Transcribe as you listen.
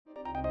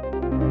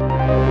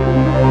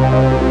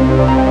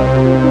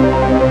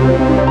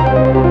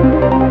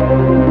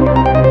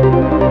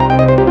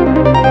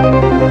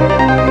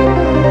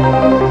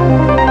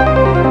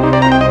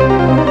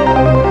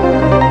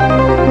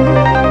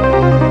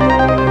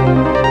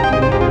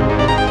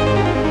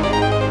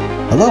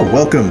Hello,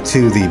 welcome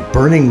to the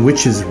Burning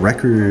Witches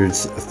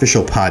Records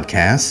official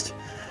podcast.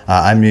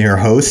 I'm your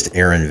host,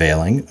 Aaron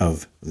Veiling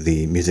of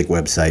the music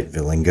website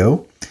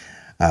Vilingo.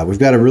 We've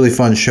got a really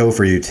fun show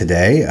for you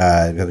today.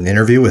 We have an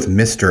interview with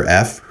Mr.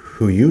 F,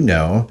 who you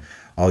know,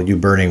 all you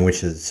Burning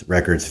Witches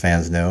Records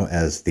fans know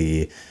as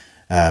the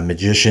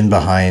magician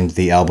behind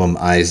the album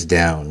Eyes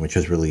Down, which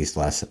was released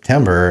last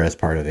September as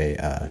part of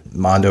a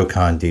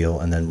MondoCon deal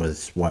and then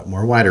was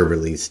more wider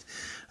released.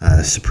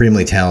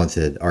 Supremely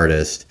talented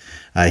artist.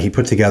 He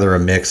put together a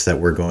mix that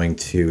we're going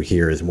to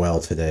hear as well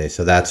today,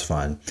 so that's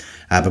fun.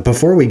 But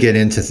before we get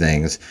into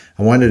things,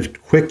 I wanted to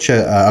quick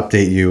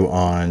update you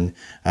on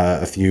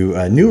a few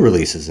new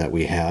releases that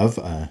we have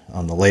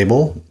on the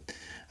label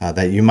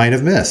that you might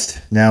have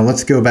missed. Now,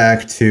 let's go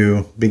back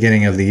to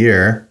beginning of the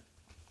year.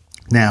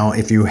 Now,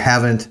 if you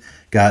haven't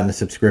gotten a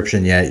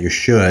subscription yet, you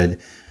should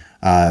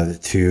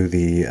to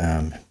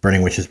the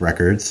Burning Witches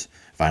Records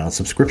Vinyl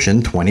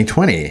Subscription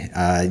 2020.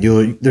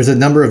 There's a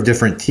number of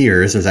different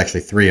tiers. There's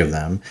actually 3 of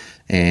them.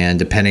 And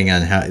depending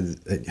on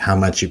how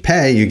much you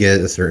pay, you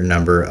get a certain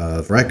number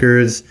of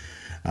records.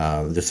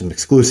 There's some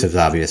exclusives,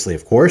 obviously,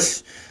 of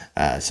course.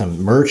 Some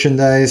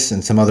merchandise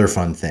and some other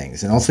fun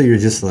things. And also you're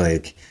just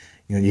like,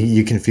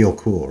 you can feel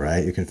cool,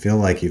 right? You can feel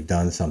like you've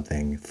done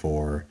something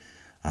for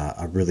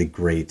a really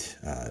great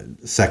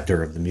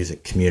sector of the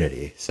music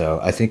community. So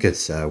I think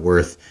it's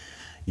worth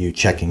you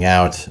checking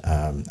out.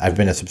 I've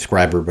been a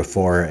subscriber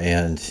before,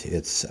 and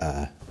it's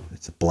a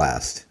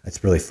blast.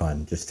 It's really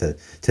fun just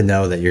to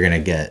know that you're going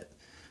to get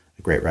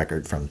a great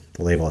record from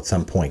the label at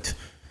some point.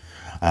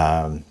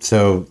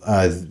 So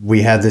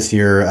we had this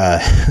year,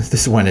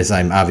 this one is,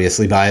 I'm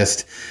obviously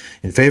biased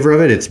in favor of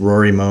it. It's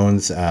Rory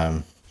Moan's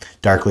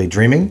Darkly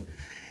Dreaming.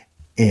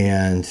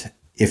 And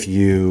if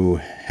you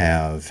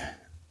have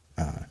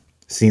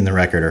seen the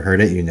record or heard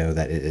it, you know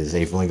that it is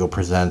a Vilingo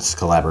Presents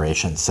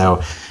collaboration.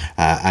 So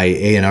I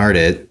A&R'd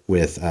it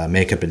with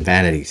Makeup and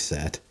Vanity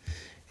set.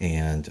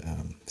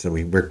 And so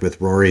we worked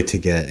with Rory to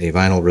get a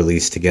vinyl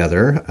release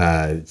together.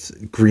 It's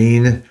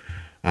green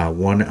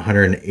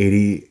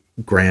 180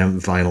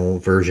 gram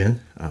vinyl version.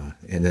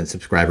 And then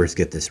subscribers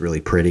get this really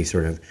pretty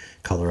sort of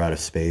color out of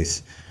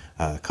space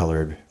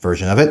colored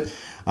version of it.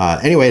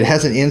 Anyway, it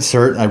has an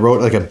insert. I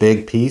wrote like a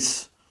big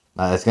piece.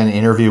 It's got an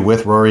interview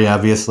with Rory,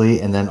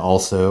 obviously, and then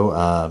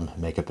also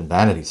Makeup and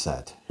Vanity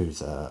set,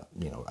 who's a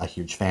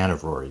huge fan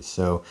of Rory's.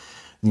 So,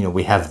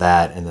 we have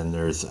that, and then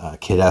there's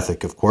Kid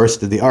Ethic, of course,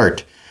 did the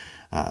art.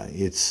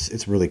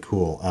 It's really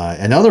cool.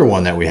 Another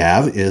one that we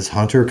have is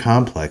Hunter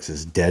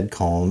Complex's Dead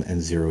Calm and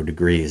 0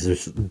 Degrees.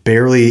 There's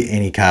barely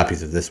any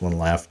copies of this one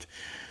left.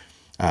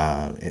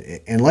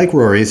 And like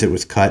Rory's, it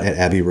was cut at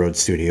Abbey Road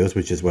Studios,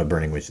 which is what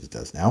Burning Witches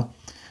does now.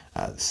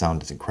 The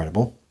sound is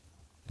incredible.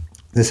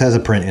 This has a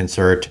print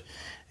insert.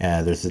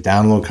 There's the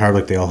download card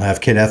like they all have.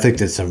 Kid Ethic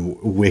did some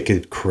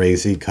wicked,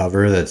 crazy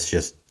cover that's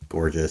just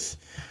gorgeous.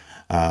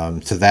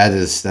 So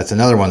that's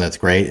another one that's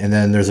great. And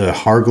then there's a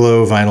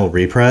Harglow vinyl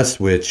repress,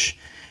 which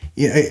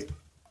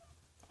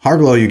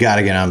Harglow, you got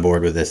to get on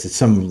board with this. It's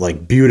some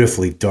like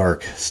beautifully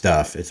dark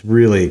stuff. It's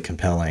really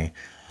compelling.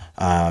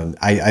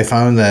 I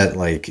found that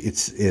like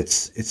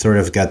it's sort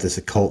of got this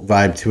occult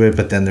vibe to it,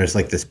 but then there's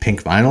like this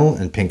pink vinyl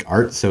and pink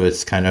art, so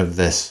it's kind of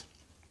this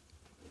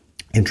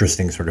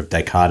interesting sort of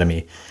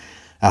dichotomy.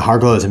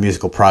 Harglow is a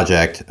musical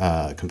project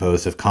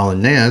composed of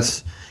Colin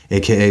Nance,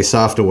 aka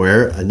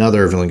Software,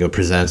 another Vilingo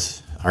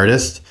Presents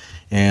artist,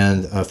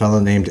 and a fellow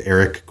named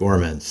Eric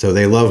Gorman. So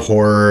they love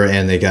horror,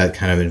 and they got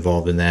kind of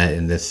involved in that,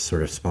 and this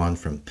sort of spawned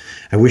from,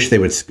 I wish they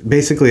would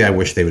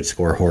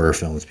score horror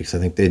films, because I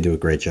think they do a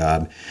great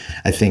job.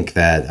 I think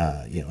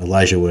that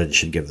Elijah Wood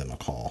should give them a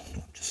call.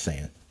 Just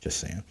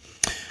saying.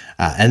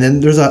 And then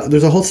there's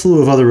a whole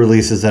slew of other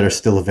releases that are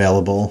still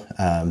available.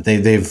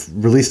 They've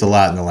released a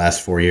lot in the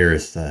last 4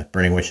 years,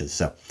 Burning Witches.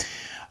 So,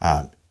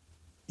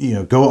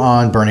 go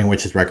on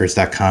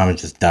burningwitchesrecords.com and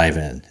just dive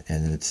in,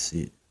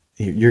 and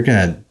you're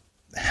gonna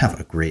have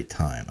a great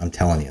time. I'm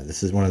telling you,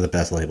 this is one of the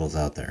best labels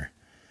out there,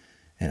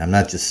 and I'm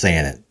not just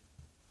saying it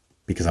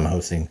because I'm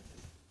hosting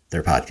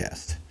their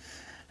podcast.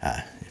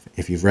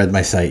 If you've read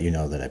my site, you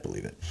know that I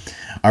believe it.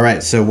 All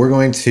right, so we're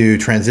going to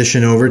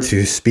transition over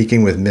to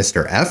speaking with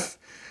Mr. F.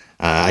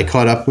 I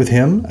caught up with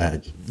him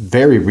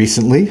very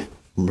recently,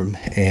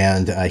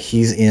 and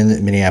he's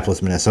in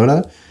Minneapolis,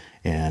 Minnesota,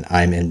 and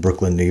I'm in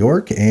Brooklyn, New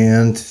York,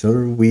 and so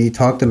we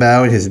talked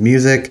about his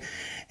music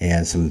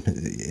and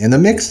the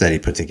mix that he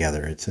put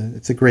together.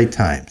 It's a great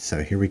time,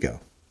 so here we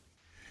go.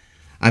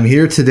 I'm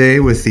here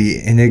today with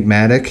the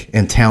enigmatic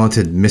and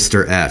talented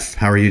Mr. F.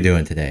 How are you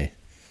doing today?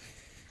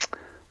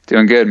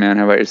 Doing good, man.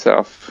 How about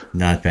yourself?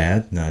 Not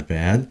bad.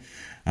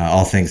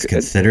 All things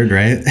considered,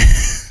 right?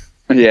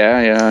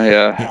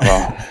 Yeah.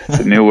 Well, it's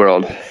a new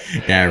world.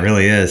 Yeah, it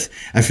really is.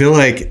 I feel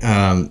like,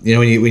 when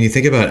you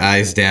think about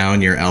Eyes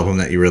Down, your album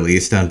that you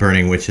released on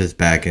Burning Witches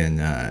back in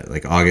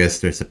like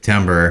August or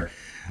September,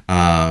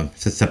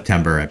 it's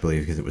September, I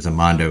believe, because it was a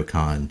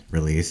MondoCon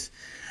release.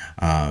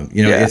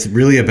 It's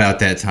really about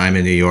that time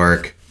in New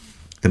York,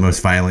 the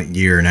most violent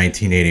year,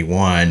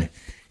 1981,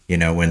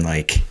 when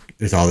like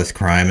there's all this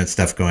crime and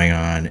stuff going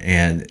on,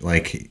 and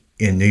like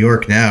in New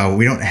York now,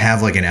 we don't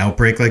have like an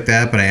outbreak like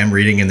that, but I am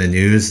reading in the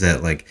news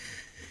that like,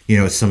 you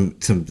know, some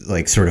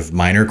like sort of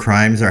minor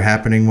crimes are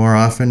happening more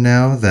often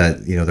now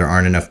that, you know, there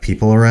aren't enough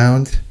people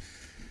around.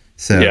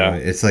 So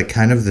it's like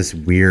kind of this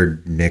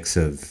weird mix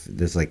of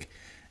there's like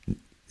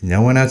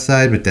no one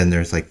outside, but then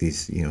there's like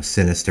these, you know,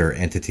 sinister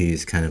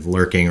entities kind of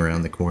lurking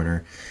around the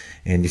corner.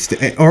 And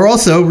or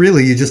also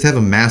really you just have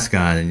a mask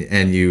on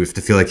and you have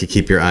to feel like you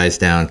keep your eyes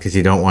down because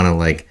you don't want to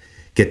like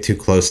get too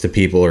close to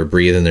people or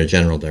breathe in their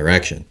general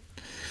direction.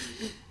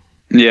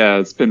 Yeah,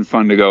 it's been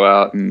fun to go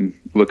out and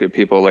look at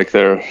people like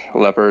they're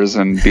lepers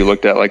and be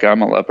looked at like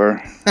I'm a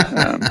leper.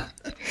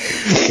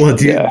 Well,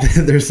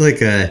 there's like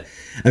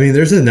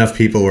there's enough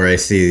people where I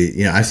see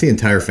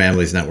entire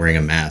families not wearing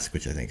a mask,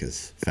 which I think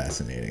is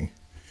fascinating.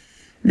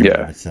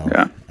 Yeah. So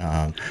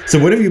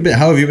what have you been?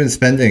 How have you been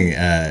spending?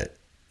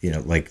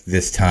 Like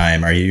this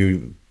time? Are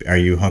you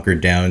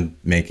hunkered down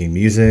making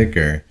music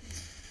or?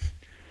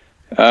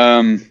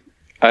 I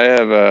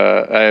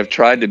have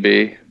tried to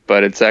be,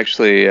 but it's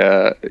actually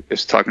I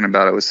was talking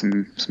about it with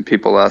some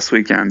people last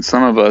weekend.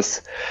 Some of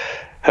us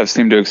have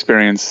seemed to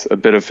experience a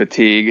bit of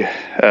fatigue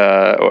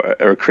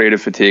or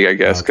creative fatigue, I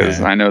guess,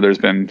 because I know there's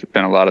been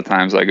a lot of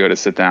times I go to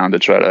sit down to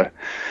try to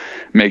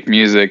make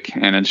music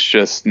and it's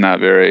just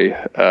not very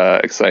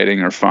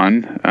exciting or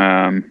fun.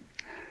 And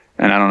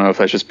I don't know if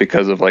that's just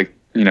because of like,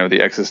 you know,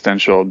 the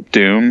existential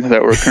doom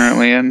that we're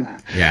currently in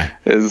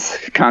is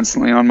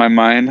constantly on my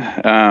mind.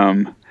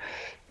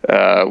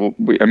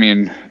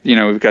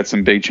 We've got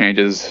some big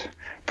changes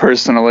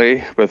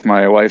personally with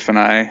my wife and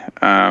I,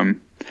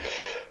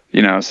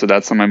 so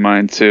that's on my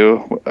mind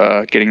too.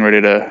 Getting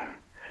ready to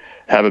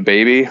have a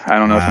baby. I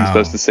don't know if I'm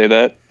supposed to say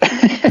that.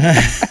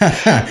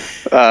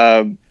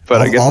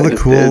 But I guess all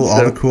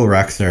the cool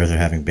rock stars are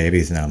having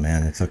babies now,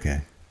 man. It's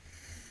okay.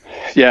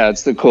 Yeah,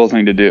 it's the cool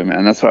thing to do,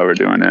 man. That's why we're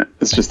doing it.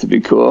 It's just to be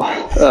cool.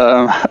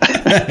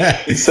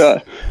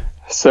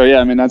 So yeah,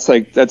 I mean, that's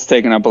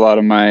taken up a lot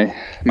of my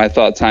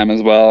thought time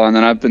as well. And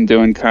then I've been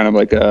doing kind of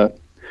like if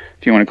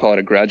you want to call it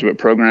a graduate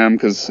program,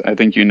 because I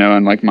think, you know,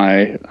 and like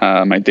my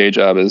day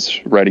job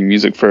is writing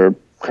music for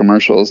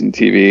commercials and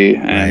TV.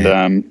 Right.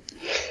 And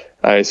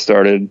I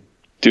started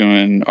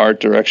doing art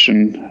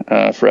direction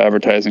for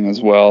advertising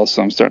as well.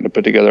 So I'm starting to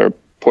put together a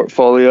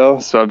portfolio.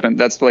 So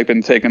that's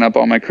been taking up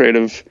all my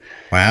creative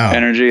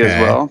energy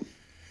as well.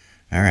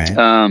 All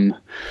right.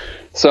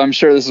 So I'm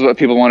sure this is what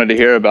people wanted to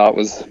hear about,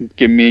 was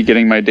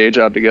getting my day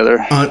job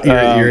together.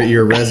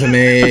 Your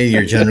resume,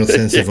 your general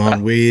sense of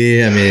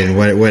ennui. I mean,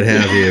 what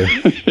have you?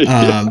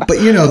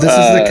 But you know, this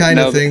is the kind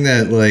of thing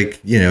that, like,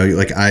 you know,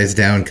 like Eyes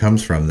Down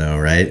comes from, though,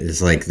 right?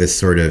 It's like this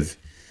sort of,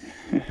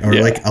 or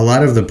like a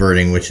lot of the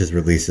Burning Witches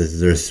releases.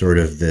 There's sort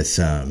of this,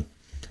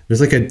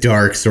 there's like a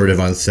dark, sort of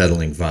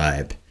unsettling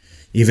vibe,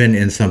 even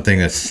in something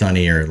that's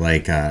sunnier,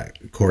 like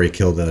Corey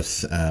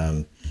Kilduff's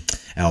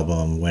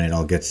album When It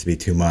All Gets to Be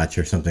Too Much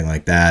or something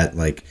like that.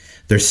 Like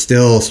there's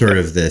still sort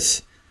of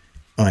this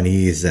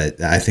unease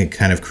that I think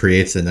kind of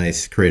creates a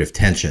nice creative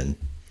tension.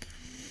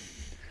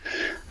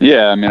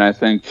 Yeah, I mean, I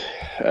think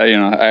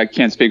I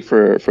can't speak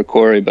for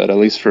Corey, but at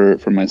least for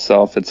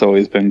myself, it's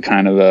always been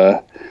kind of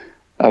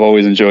I've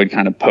always enjoyed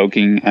kind of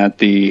poking at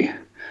the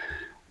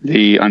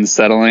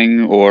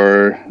unsettling,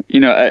 or, you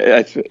know,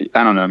 I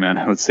don't know,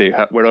 man. Let's see,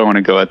 where do I want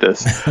to go at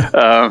this?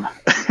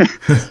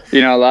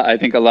 I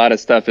think a lot of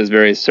stuff is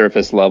very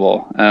surface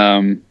level.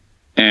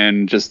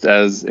 And just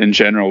as in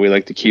general, we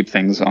like to keep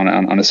things on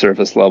a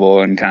surface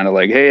level and kind of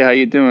like, hey, how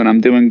you doing? I'm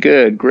doing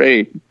good.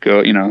 Great.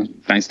 Go,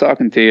 nice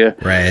talking to you.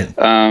 Right.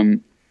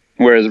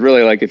 Whereas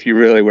really, like, if you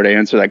really were to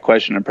answer that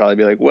question, I'd probably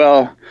be like,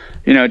 well,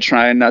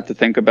 trying not to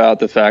think about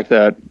the fact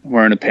that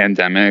we're in a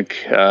pandemic.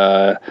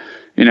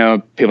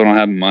 People don't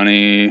have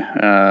money.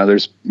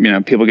 There's,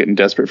 people getting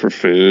desperate for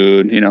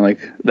food, like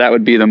that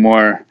would be the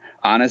more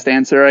honest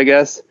answer, I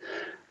guess.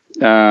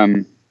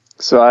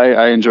 So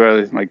I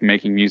enjoy like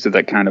making music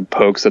that kind of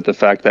pokes at the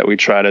fact that we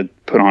try to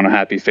put on a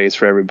happy face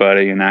for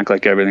everybody and act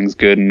like everything's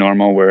good and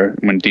normal,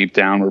 when deep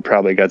down we're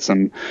probably got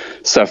some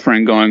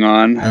suffering going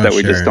on that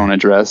we just don't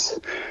address.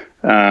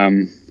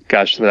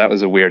 Gosh, that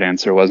was a weird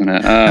answer, wasn't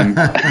it?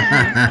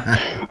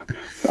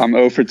 I'm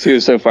 0 for 2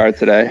 so far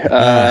today.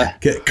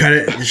 Cut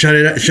it,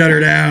 shut her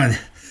down.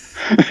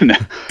 No.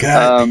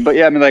 But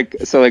yeah, I mean, like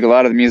a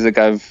lot of the music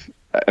I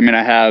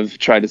have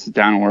tried to sit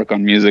down and work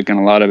on music, and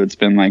a lot of it's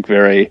been like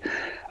very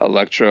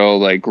electro,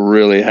 like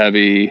really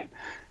heavy,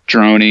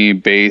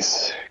 droney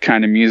bass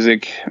kind of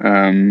music.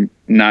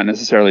 Not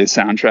necessarily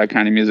soundtrack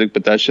kind of music,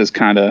 but that's just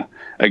kind of,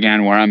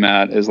 again, where I'm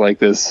at is like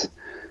this,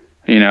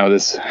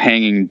 this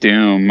hanging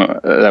doom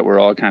that we're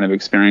all kind of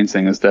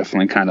experiencing is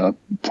definitely kind of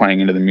playing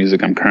into the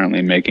music I'm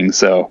currently making.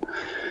 So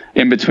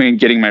in between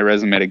getting my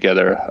resume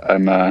together,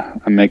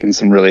 I'm making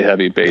some really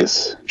heavy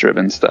bass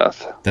driven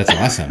stuff. That's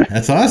awesome.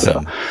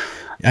 So,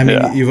 I mean,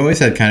 You've always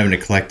had kind of an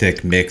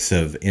eclectic mix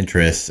of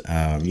interests.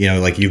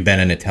 Like you've been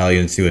an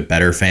Italian Sue It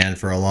Better fan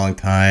for a long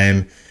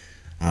time.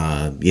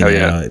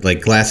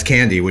 Like Glass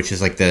Candy, which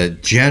is like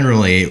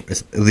generally,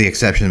 with the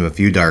exception of a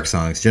few dark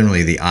songs,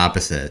 generally the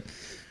opposite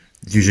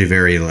It's usually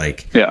very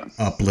like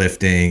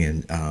uplifting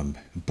and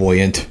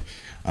buoyant.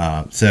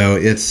 So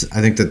I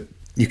think that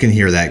you can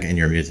hear that in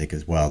your music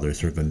as well. There's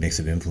sort of a mix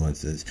of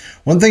influences.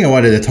 One thing I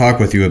wanted to talk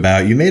with you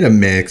about, you made a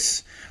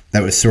mix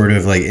that was sort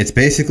of like, it's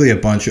basically a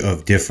bunch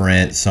of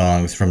different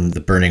songs from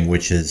the Burning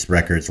Witches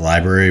Records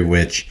library,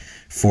 which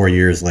 4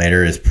 years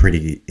later is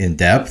pretty in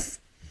depth.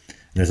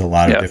 There's a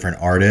lot of different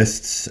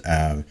artists.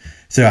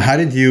 So how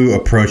did you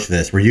approach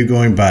this? Were you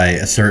going by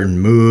a certain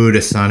mood,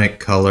 a sonic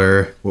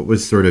color? What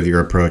was sort of your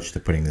approach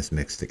to putting this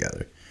mix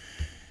together?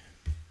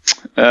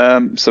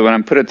 So when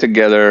I put it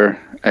together,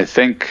 I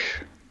think,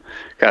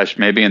 gosh,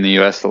 maybe in the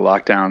US, the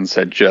lockdowns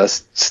had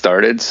just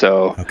started.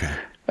 So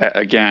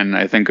again,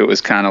 I think it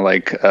was kind of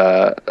like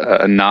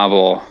a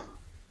novel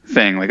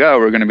thing, like, oh,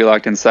 we're going to be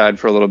locked inside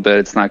for a little bit.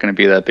 It's not going to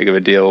be that big of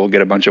a deal. We'll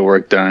get a bunch of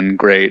work done.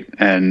 Great.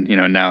 And,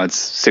 now it's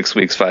 6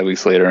 weeks, 5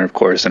 weeks later, of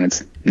course, and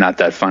it's not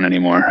that fun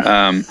anymore.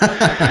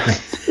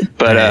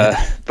 But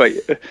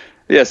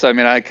yeah, so, I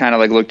mean, I kind of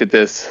like looked at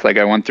this, like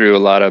I went through a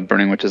lot of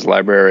Burning Witches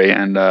library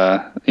and,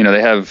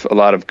 they have a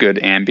lot of good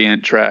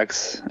ambient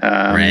tracks.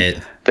 Right.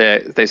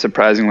 They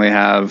surprisingly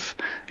have,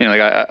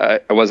 like I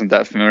wasn't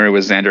that familiar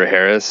with Xander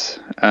Harris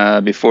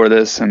before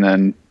this. And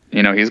then,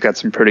 he's got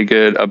some pretty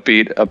good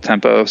upbeat,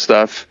 up-tempo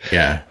stuff.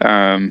 Yeah.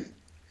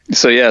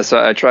 So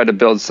I tried to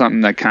build something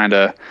that kind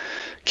of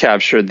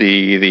captured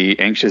the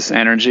anxious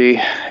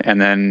energy, and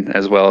then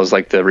as well as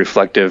like the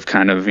reflective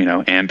kind of,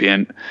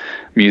 ambient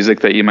music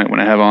that you might want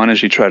to have on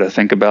as you try to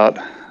think about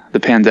the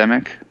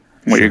pandemic,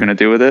 what you're going to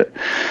do with it.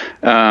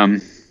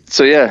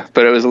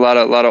 But it was a lot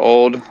of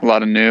old, a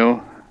lot of new,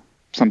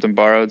 something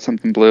borrowed,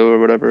 something blue, or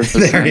whatever.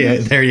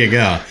 There you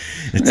go.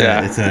 It's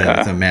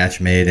a match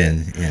made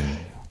in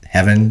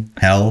heaven,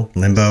 hell,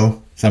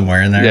 limbo,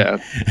 somewhere in there. Yeah,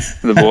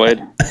 the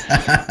void.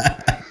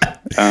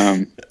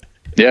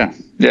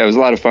 It was a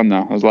lot of fun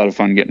though. It was a lot of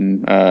fun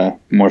getting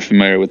more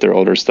familiar with their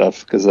older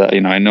stuff because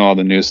I know all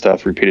the new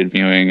stuff, Repeated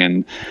Viewing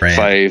and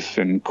Fife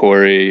and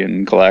Corey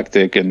and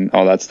Galactic and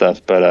all that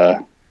stuff.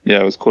 But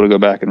it was cool to go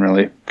back and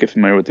really get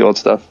familiar with the old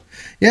stuff.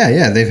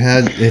 Yeah, they've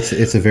had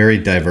it's a very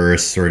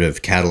diverse sort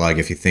of catalog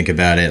if you think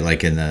about it.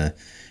 Like if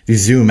you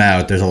zoom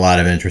out, there's a lot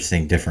of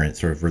interesting different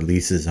sort of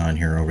releases on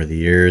here over the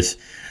years.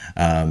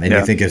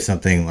 You think of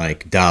something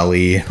like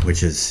Dolly,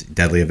 which is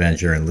Deadly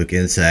Avenger, and Luke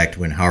Insect,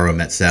 When Haro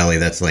Met Sally.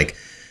 That's like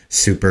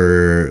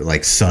super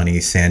like sunny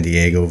San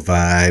Diego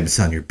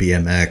vibes on your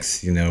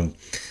BMX,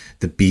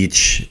 the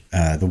beach,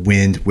 the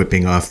wind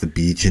whipping off the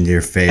beach into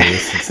your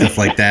face and stuff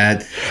like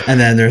that. And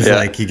then there's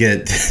like, you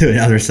get to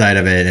another side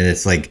of it and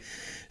it's like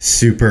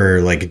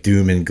super like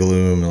doom and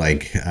gloom,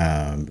 like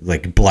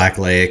Black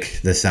Lake,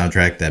 the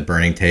soundtrack that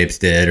Burning Tapes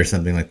did or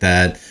something like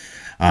that.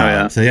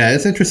 So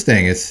it's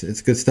interesting.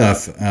 It's good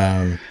stuff.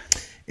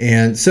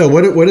 And so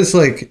what is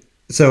like,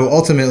 so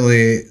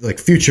ultimately, like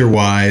future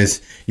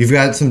wise, you've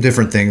got some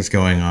different things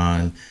going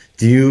on.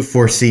 Do you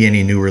foresee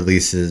any new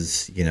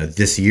releases,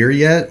 this year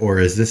yet, or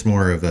is this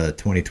more of a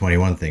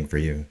 2021 thing for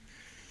you?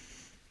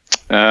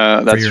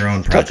 That's for your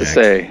own project? Tough to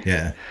say.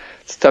 Yeah,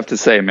 it's tough to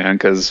say, man,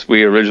 because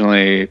we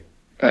originally,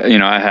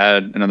 I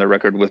had another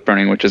record with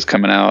Burning Witches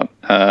coming out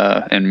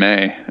in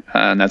May,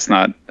 and that's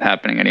not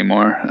happening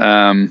anymore.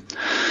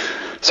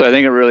 So I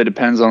think it really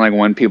depends on like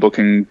when people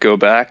can go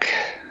back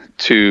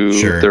to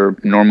their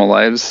normal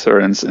lives or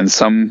in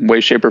some way,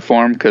 shape, or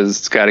form, because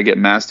it's got to get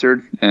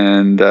mastered,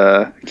 and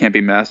it can't be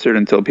mastered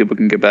until people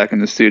can get back in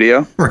the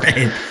studio.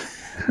 Right.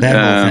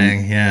 That whole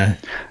thing, yeah.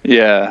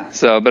 Yeah.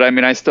 So, but I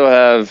mean, I still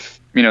have,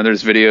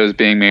 there's videos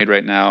being made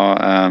right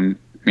now.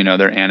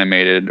 They're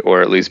animated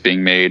or at least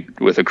being made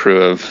with a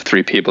crew of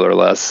 3 people or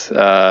less.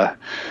 But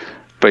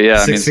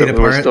yeah, 6 feet apart?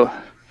 We're still.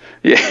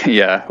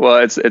 Yeah. Well,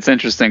 it's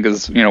interesting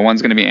because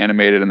one's going to be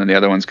animated and then the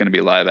other one's going to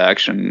be live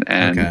action,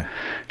 and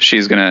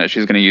she's gonna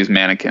use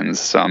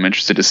mannequins. So I'm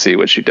interested to see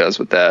what she does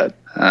with that.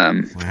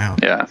 Wow.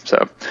 Yeah.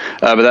 So,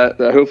 but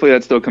that hopefully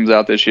that still comes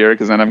out this year,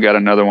 because then I've got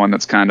another one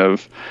that's kind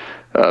of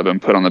been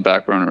put on the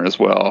back burner as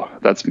well.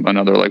 That's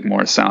another like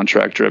more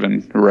soundtrack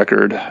driven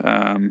record.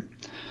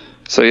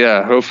 So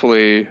yeah,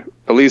 hopefully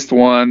at least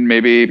one,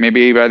 maybe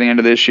by the end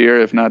of this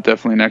year, if not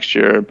definitely next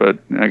year. But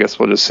I guess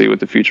we'll just see what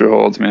the future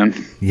holds, man.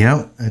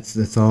 Yep,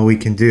 that's all we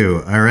can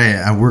do. All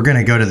right, we're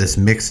gonna go to this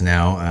mix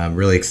now. I'm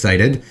really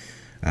excited.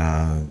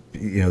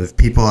 If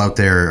people out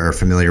there are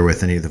familiar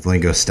with any of the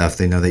Vlingo stuff,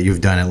 they know that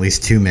you've done at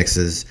least 2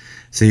 mixes.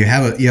 So you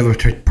have a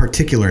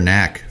particular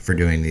knack for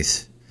doing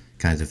these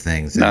kinds of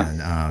things. No.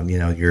 And you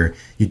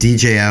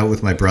DJ out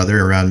with my brother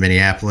around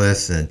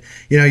Minneapolis, and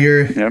you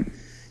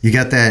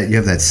have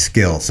that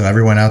skill. So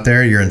everyone out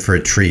there, you're in for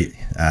a treat.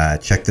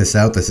 Check this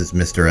out. This is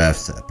Mr.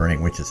 F's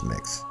Burning Witches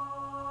mix.